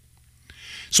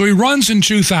 So he runs in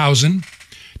 2000,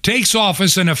 takes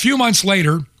office, and a few months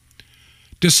later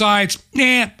decides,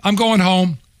 I'm going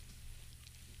home.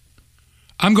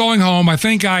 I'm going home. I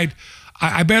think I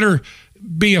better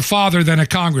be a father than a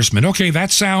congressman. Okay, that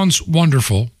sounds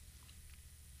wonderful.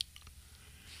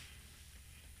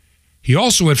 He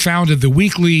also had founded the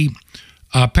weekly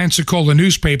Pensacola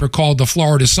newspaper called the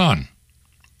Florida Sun.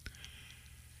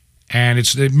 And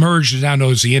it merged now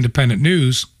known as the Independent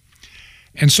News.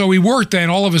 And so he worked then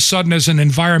all of a sudden as an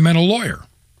environmental lawyer.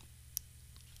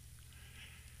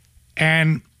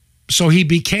 And so he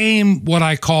became what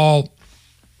I call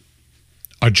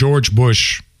a George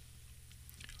Bush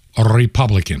a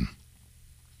Republican.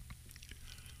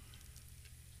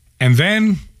 And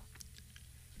then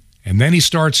he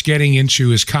starts getting into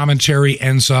his commentary,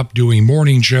 ends up doing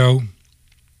Morning Joe.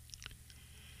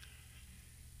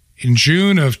 In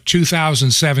June of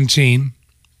 2017,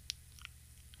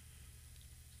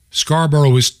 Scarborough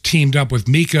was teamed up with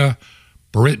Mika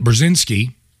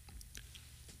Brzezinski,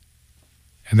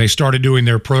 and they started doing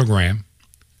their program.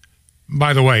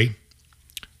 By the way,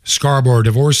 Scarborough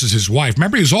divorces his wife.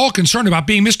 Remember, he was all concerned about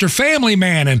being Mr. Family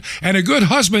Man and a good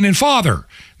husband and father.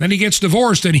 Then he gets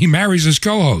divorced and he marries his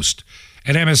co-host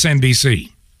at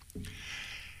MSNBC.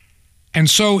 And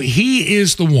so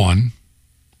he's the one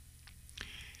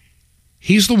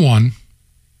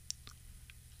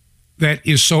that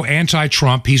is so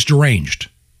anti-Trump, he's deranged.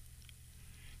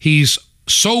 He's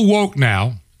so woke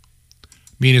now. I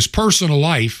mean, his personal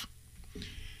life,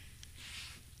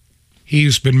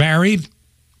 he's been married,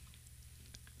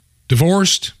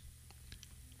 divorced,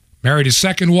 married his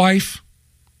second wife.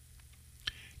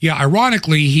 Yeah,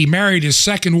 ironically, he married his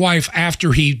second wife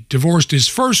after he divorced his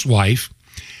first wife,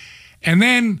 and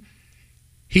then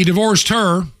he divorced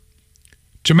her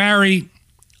to marry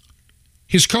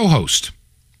his co-host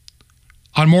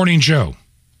on Morning Joe.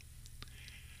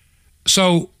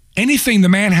 So anything the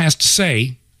man has to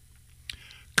say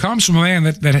comes from a man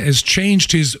that has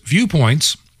changed his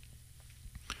viewpoints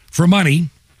for money,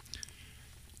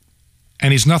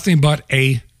 and he's nothing but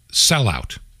a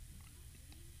sellout.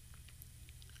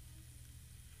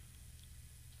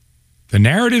 The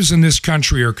narratives in this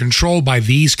country are controlled by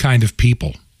these kind of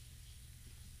people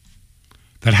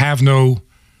that have no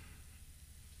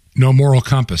moral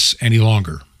compass any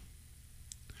longer.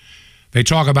 They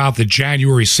talk about the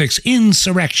January 6th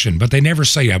insurrection, but they never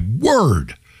say a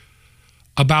word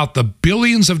about the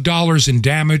billions of dollars in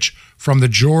damage from the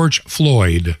George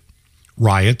Floyd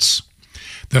riots,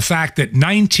 the fact that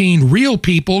 19 real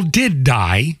people did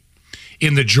die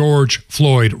in the George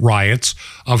Floyd riots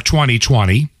of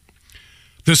 2020,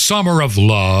 the summer of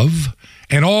love,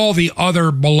 and all the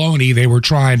other baloney they were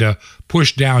trying to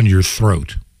push down your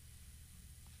throat.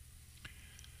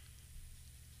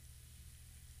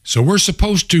 So we're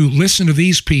supposed to listen to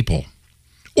these people,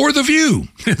 or The View,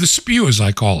 the spew as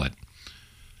I call it.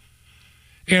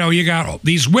 You know, you got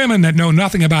these women that know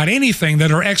nothing about anything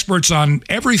that are experts on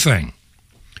everything,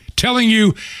 telling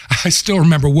you, I still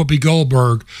remember Whoopi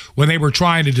Goldberg when they were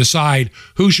trying to decide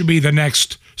who should be the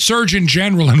next Surgeon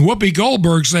General, and Whoopi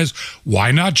Goldberg says,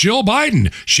 why not Jill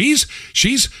Biden? She's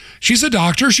a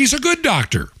doctor, she's a good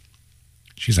doctor.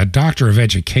 She's a doctor of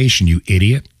education, you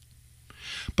idiot.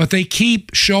 But they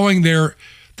keep showing their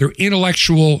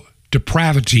intellectual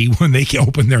depravity when they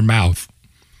open their mouth.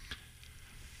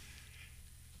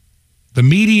 The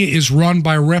media is run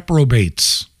by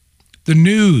reprobates. The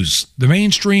news, the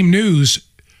mainstream news,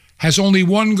 has only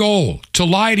one goal: to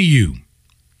lie to you,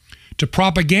 to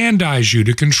propagandize you,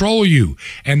 to control you.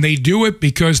 And they do it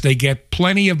because they get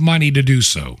plenty of money to do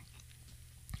so.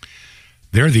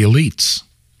 They're the elites.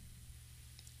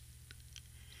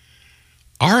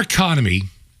 Our economy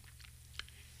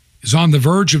is on the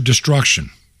verge of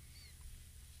destruction.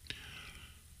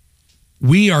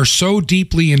 We are so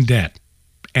deeply in debt.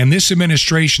 And this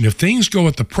administration, if things go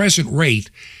at the present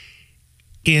rate,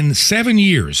 in 7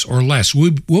 years or less,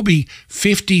 we'll be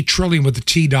 $50 trillion with the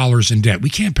T dollars in debt. We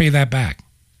can't pay that back.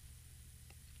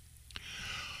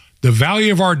 The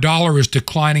value of our dollar is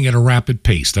declining at a rapid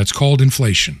pace. That's called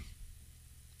inflation.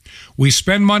 We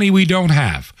spend money we don't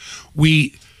have.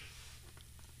 We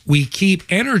keep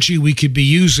energy we could be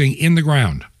using in the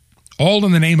ground, all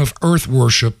in the name of earth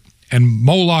worship and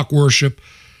Moloch worship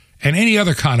and any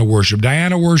other kind of worship,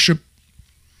 Diana worship,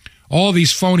 all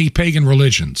these phony pagan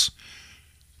religions.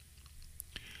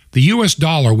 The U.S.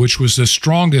 dollar, which was the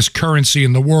strongest currency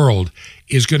in the world,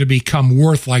 is going to become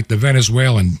worth like the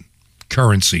Venezuelan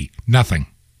currency, nothing.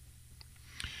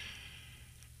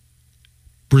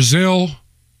 Brazil,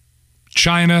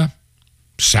 China,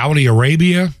 Saudi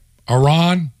Arabia,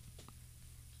 Iran,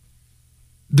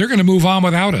 they're going to move on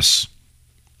without us.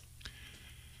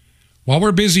 While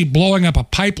we're busy blowing up a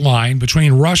pipeline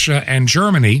between Russia and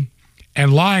Germany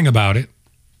and lying about it,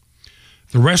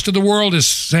 the rest of the world is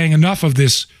saying enough of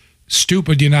this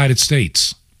stupid United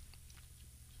States.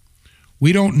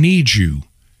 We don't need you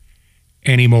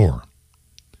anymore.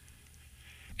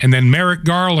 And then Merrick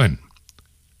Garland,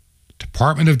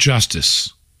 Department of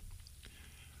Justice.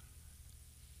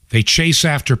 They chase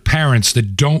after parents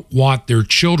that don't want their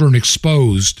children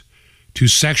exposed to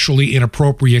sexually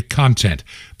inappropriate content.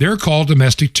 They're called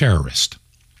domestic terrorists.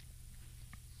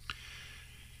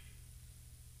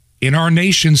 In our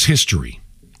nation's history,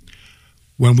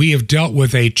 when we have dealt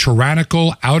with a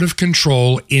tyrannical, out of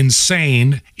control,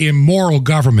 insane, immoral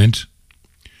government,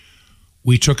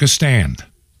 we took a stand.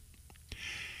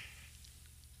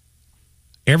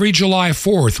 Every July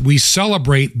 4th, we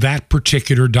celebrate that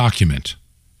particular document.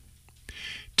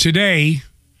 Today,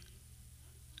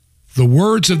 the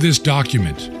words of this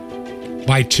document,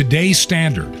 by today's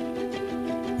standard,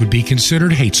 would be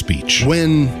considered hate speech.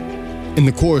 When, in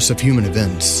the course of human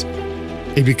events,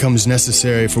 it becomes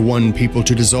necessary for one people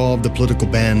to dissolve the political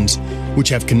bands which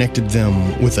have connected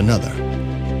them with another,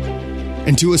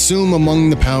 and to assume among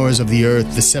the powers of the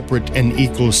earth the separate and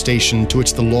equal station to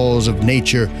which the laws of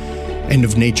nature and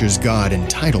of nature's God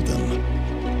entitle them,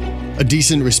 a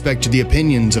decent respect to the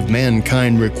opinions of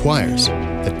mankind requires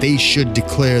that they should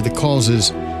declare the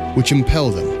causes which impel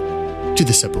them to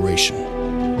the separation.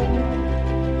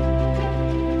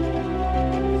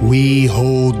 We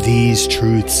hold these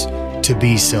truths to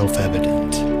be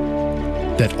self-evident,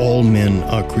 that all men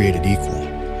are created equal,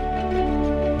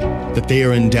 that they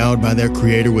are endowed by their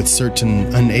Creator with certain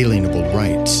unalienable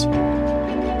rights,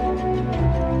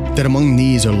 that among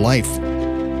these are life,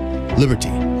 liberty,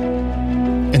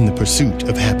 and the pursuit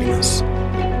of happiness.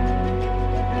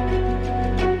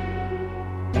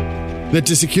 That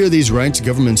to secure these rights,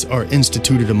 governments are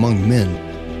instituted among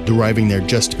men, deriving their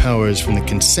just powers from the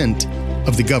consent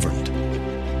of the governed.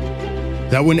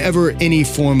 That whenever any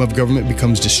form of government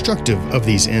becomes destructive of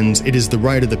these ends, it is the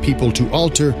right of the people to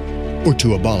alter or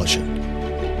to abolish it,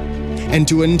 and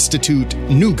to institute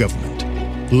new government,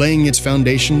 laying its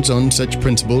foundations on such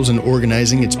principles and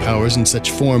organizing its powers in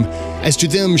such form as to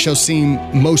them shall seem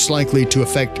most likely to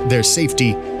affect their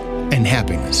safety and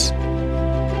happiness.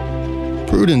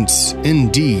 Prudence,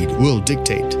 indeed, will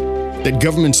dictate that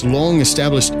governments long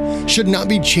established should not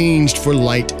be changed for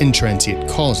light and transient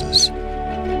causes.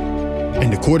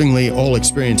 And accordingly, all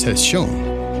experience has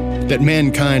shown that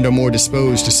mankind are more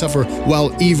disposed to suffer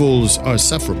while evils are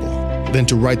sufferable than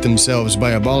to right themselves by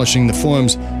abolishing the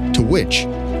forms to which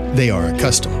they are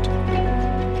accustomed.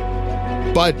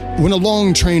 But when a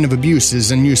long train of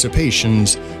abuses and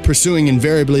usurpations, pursuing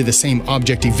invariably the same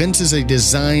object, evinces a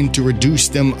design to reduce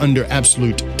them under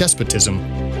absolute despotism,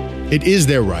 it is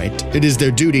their right, it is their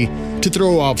duty to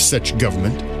throw off such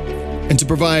government and to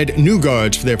provide new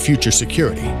guards for their future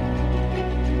security.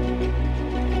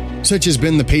 Such has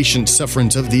been the patient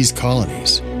sufferance of these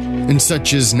colonies, and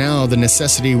such is now the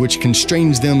necessity which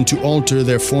constrains them to alter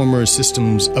their former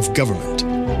systems of government.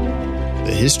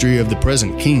 The history of the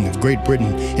present King of Great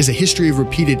Britain is a history of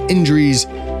repeated injuries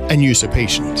and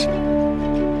usurpations,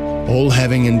 all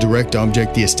having in direct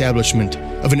object the establishment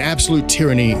of an absolute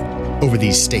tyranny over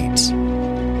these states.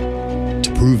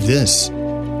 To prove this,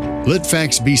 let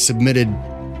facts be submitted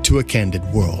to a candid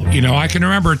world. You know, I can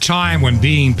remember a time when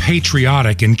being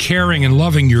patriotic and caring and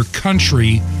loving your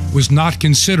country was not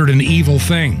considered an evil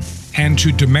thing. And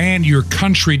to demand your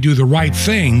country do the right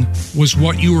thing was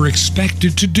what you were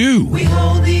expected to do. We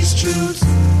hold these truths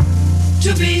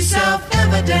to be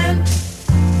self-evident,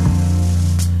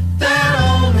 that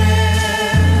all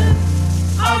men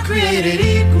are created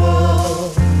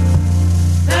equal,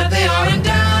 that they are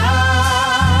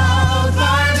endowed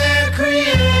by their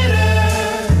Creator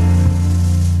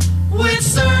with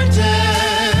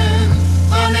certain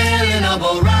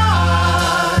unalienable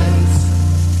rights,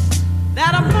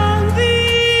 that among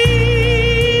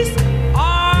these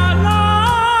are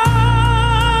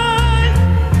life,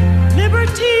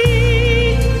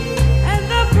 liberty, and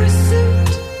the pursuit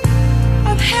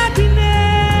of happiness.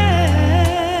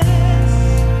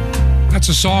 That's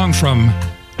a song from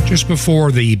just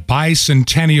before the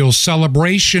bicentennial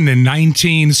celebration in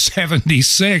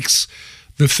 1976,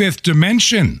 The Fifth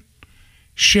Dimension,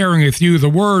 sharing with you the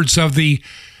words of the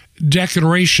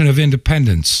Declaration of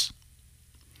Independence.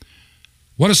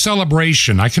 What a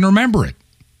celebration. I can remember it,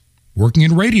 working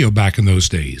in radio back in those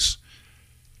days.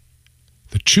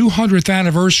 The 200th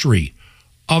anniversary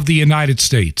of the United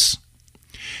States.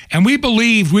 And we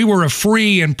believed we were a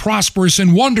free and prosperous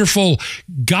and wonderful,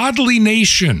 godly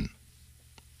nation.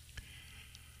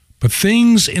 But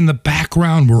things in the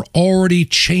background were already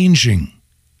changing.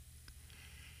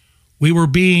 We were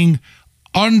being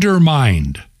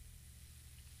undermined.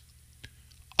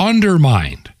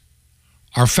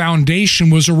 Our foundation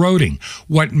was eroding.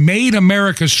 What made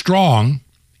America strong,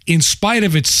 in spite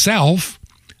of itself,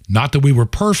 not that we were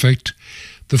perfect,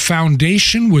 the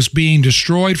foundation was being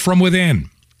destroyed from within.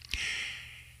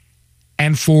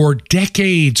 And for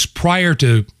decades prior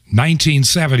to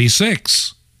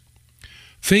 1976,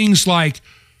 things like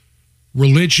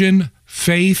religion,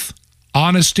 faith,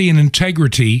 honesty, and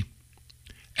integrity,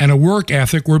 and a work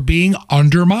ethic were being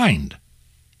undermined.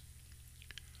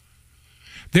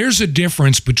 There's a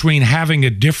difference between having a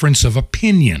difference of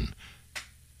opinion.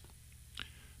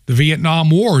 The Vietnam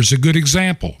War is a good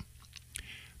example.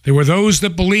 There were those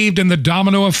that believed in the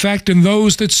domino effect and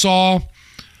those that saw,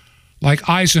 like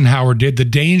Eisenhower did, the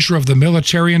danger of the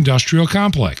military-industrial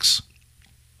complex.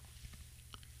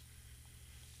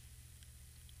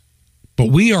 But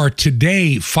we are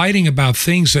today fighting about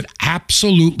things that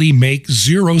absolutely make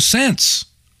zero sense.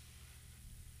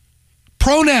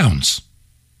 Pronouns.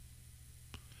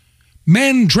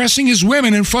 Men dressing as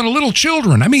women in front of little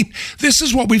children. I mean, this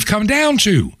is what we've come down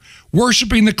to.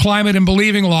 Worshiping the climate and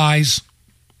believing lies.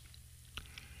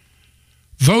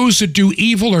 Those that do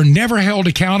evil are never held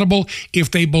accountable if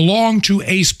they belong to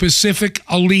a specific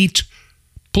elite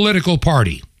political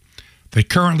party that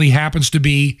currently happens to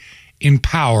be in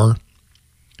power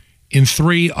in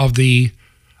two of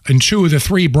the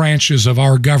three branches of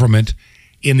our government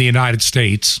in the United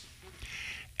States,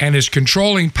 and is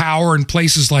controlling power in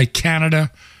places like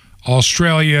Canada,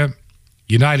 Australia,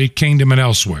 United Kingdom, and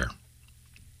elsewhere.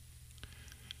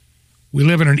 We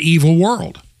live in an evil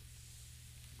world.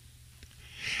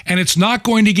 And it's not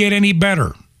going to get any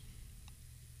better.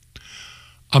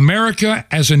 America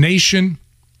as a nation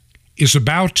is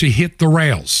about to hit the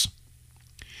rails.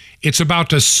 It's about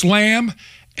to slam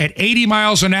at 80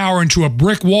 miles an hour into a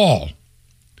brick wall.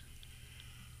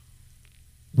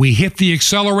 We hit the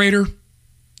accelerator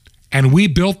and we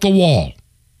built the wall.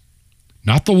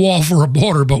 Not the wall for a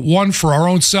border, but one for our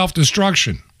own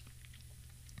self-destruction.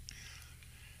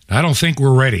 I don't think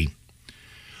we're ready.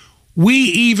 We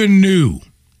even knew,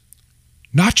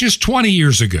 not just 20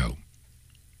 years ago,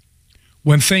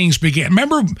 when things began.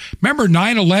 Remember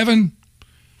 9/11?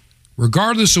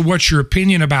 Regardless of what your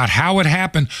opinion about how it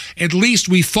happened, at least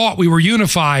we thought we were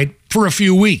unified for a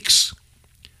few weeks.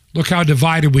 Look how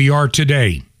divided we are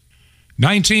today.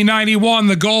 1991,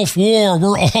 the Gulf War,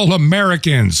 we're all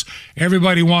Americans.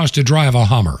 Everybody wants to drive a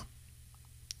Hummer.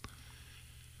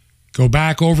 Go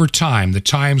back over time, the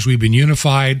times we've been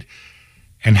unified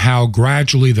and how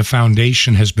gradually the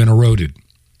foundation has been eroded.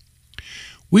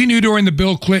 We knew during the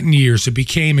Bill Clinton years it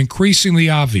became increasingly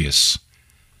obvious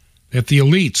that the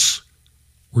elites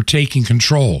were taking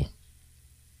control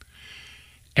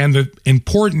and the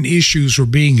important issues were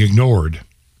being ignored.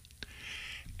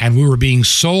 And we were being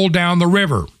sold down the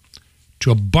river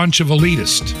to a bunch of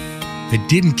elitists that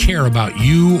didn't care about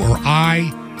you or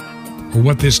I or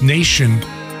what this nation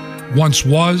once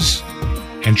was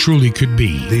and truly could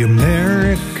be. The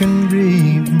American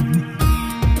dream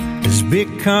has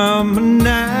become a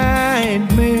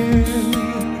nightmare.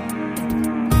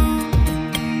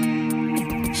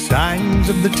 Signs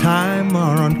of the time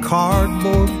are on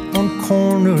cardboard on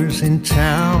corners in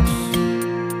town.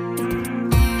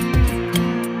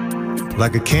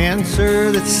 Like a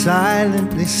cancer that's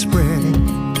silently spreading,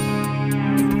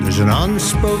 there's an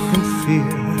unspoken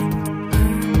fear.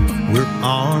 We're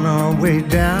on our way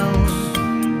down.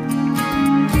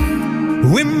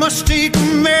 We must take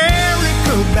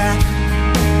America back.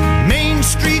 Main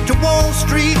Street to Wall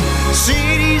Street,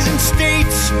 cities and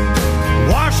states,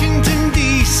 Washington,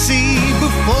 D.C.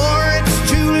 Before it's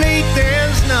too late,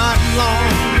 there's not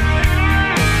long.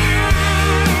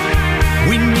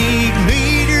 We need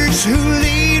leaders who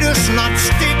lead us, not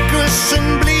stick us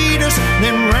and bleed us,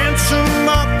 then ransom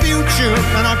our future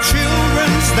and our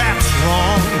children's, that's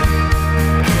wrong.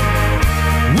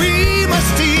 We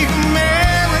must take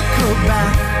America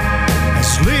back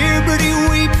as liberty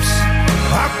weeps,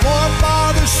 our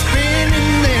forefathers spin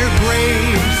in their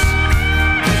graves.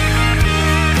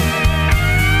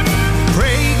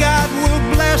 Pray God will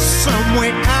bless some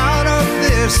way out of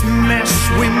this mess.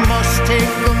 We must take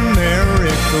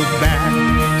America back.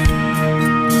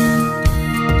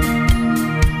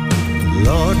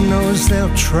 Lord knows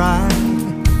they'll try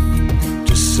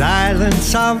to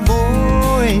silence our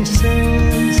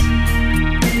voices.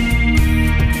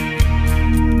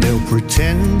 They'll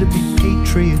pretend to be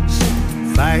patriots,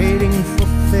 fighting for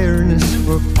fairness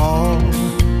for all.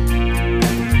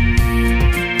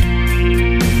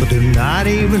 But they're not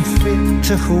even fit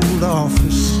to hold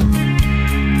office.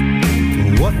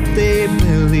 What they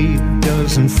believe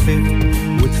doesn't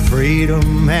fit with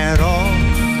freedom at all.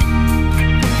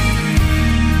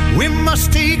 We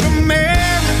must take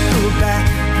America back.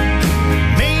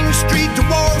 Main Street to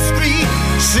Wall Street,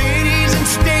 cities and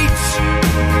states,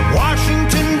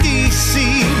 Washington,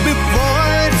 D.C. Before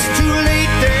it's too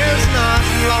late, there's not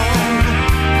long.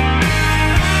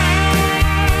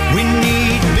 We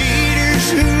need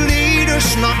leaders who lead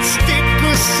us, not stick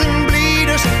us and bleed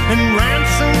us, and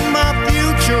ransom our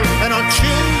future and our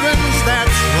children's,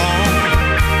 that's wrong.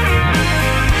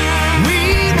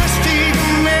 We must take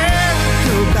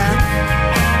America back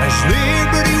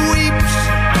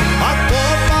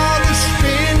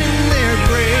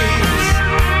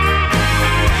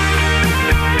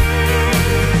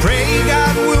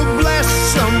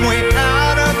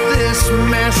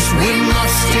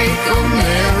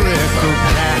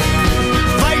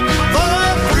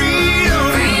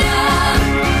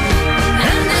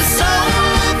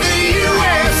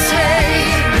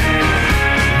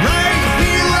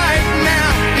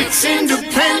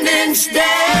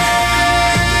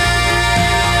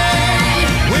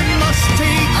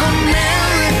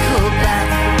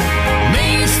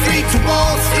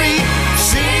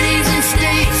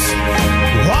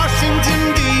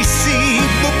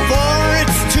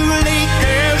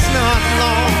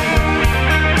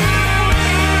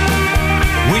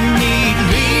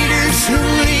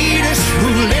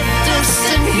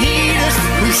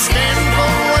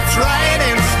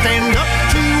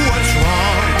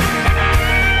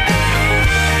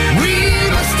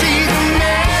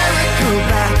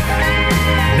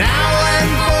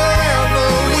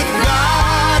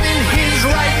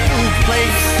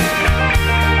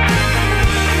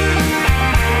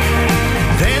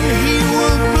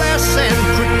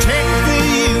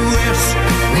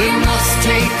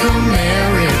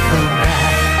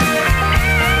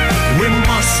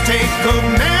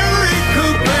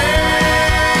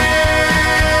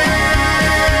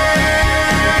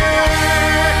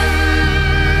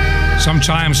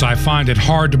Sometimes I find it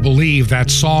hard to believe that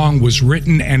song was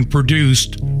written and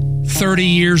produced 30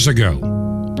 years ago.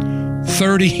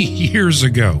 30 years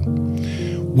ago.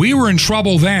 We were in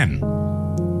trouble then.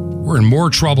 We're in more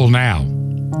trouble now.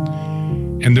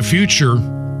 And the future,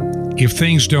 if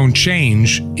things don't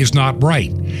change, is not bright.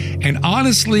 And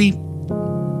honestly,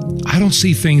 I don't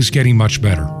see things getting much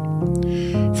better.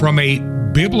 From a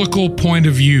biblical point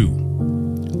of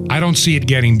view, I don't see it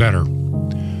getting better.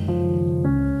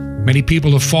 Many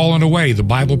people have fallen away. The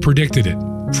Bible predicted it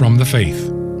from the faith.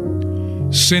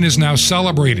 Sin is now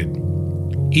celebrated.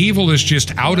 Evil is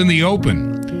just out in the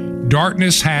open.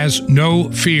 Darkness has no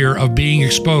fear of being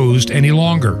exposed any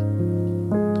longer.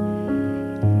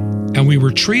 And we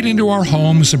retreat into our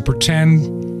homes and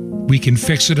pretend we can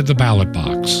fix it at the ballot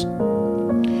box.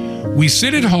 We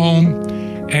sit at home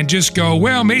and just go,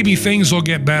 well, maybe things will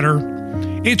get better.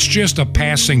 It's just a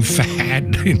passing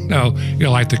fad,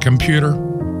 like the computer,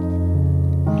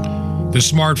 the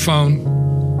smartphone.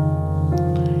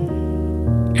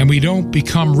 And we don't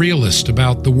become realist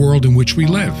about the world in which we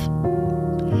live.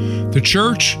 The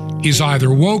church is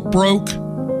either woke broke,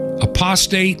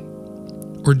 apostate,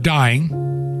 or dying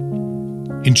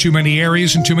in too many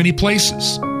areas and too many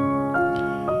places.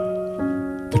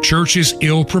 The church is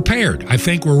ill prepared. I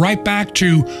think we're right back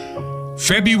to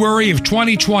February of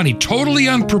 2020, totally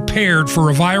unprepared for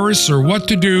a virus or what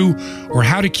to do or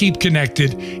how to keep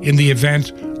connected in the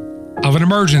event of an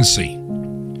emergency.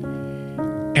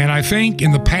 And I think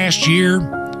in the past year,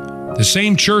 the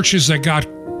same churches that got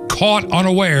caught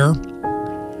unaware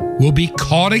will be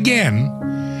caught again.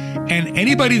 And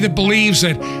anybody that believes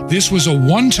that this was a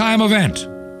one-time event,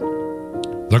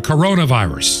 the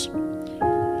coronavirus,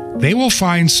 they will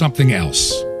find something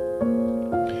else.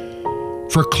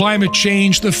 For climate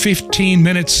change, the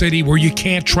 15-minute city where you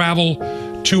can't travel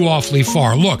too awfully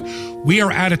far. Look, we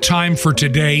are out of time for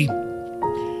today.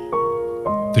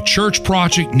 The church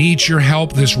project needs your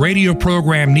help. This radio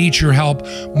program needs your help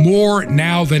more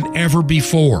now than ever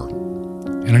before.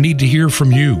 And I need to hear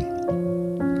from you.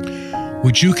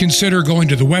 Would you consider going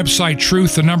to the website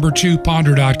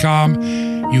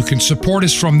truth2ponder.com? You can support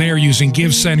us from there using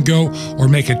Give, Send, Go, or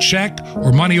make a check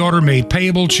or money order made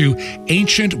payable to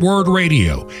Ancient Word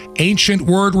Radio. Ancient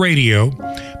Word Radio.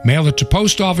 Mail it to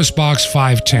Post Office Box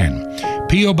 510.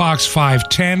 P.O. Box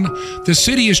 510. The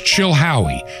city is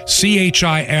Chilhowie.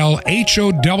 Chilhowie.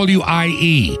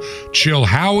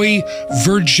 Chilhowie,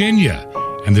 Virginia.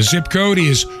 And the zip code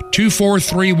is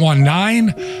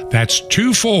 24319. That's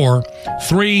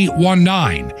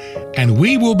 24319. And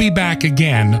we will be back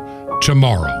again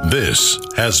tomorrow. This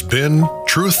has been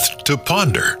Truth to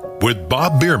Ponder with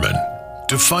Bob Bierman.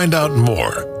 To find out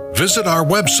more, visit our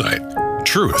website,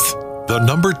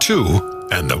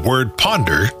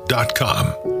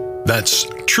 truth2ponder.com. That's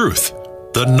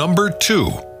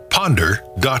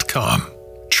truth2ponder.com.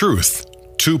 Truth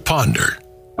to Ponder,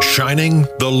 shining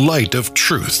the light of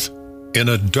truth in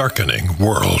a darkening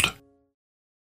world.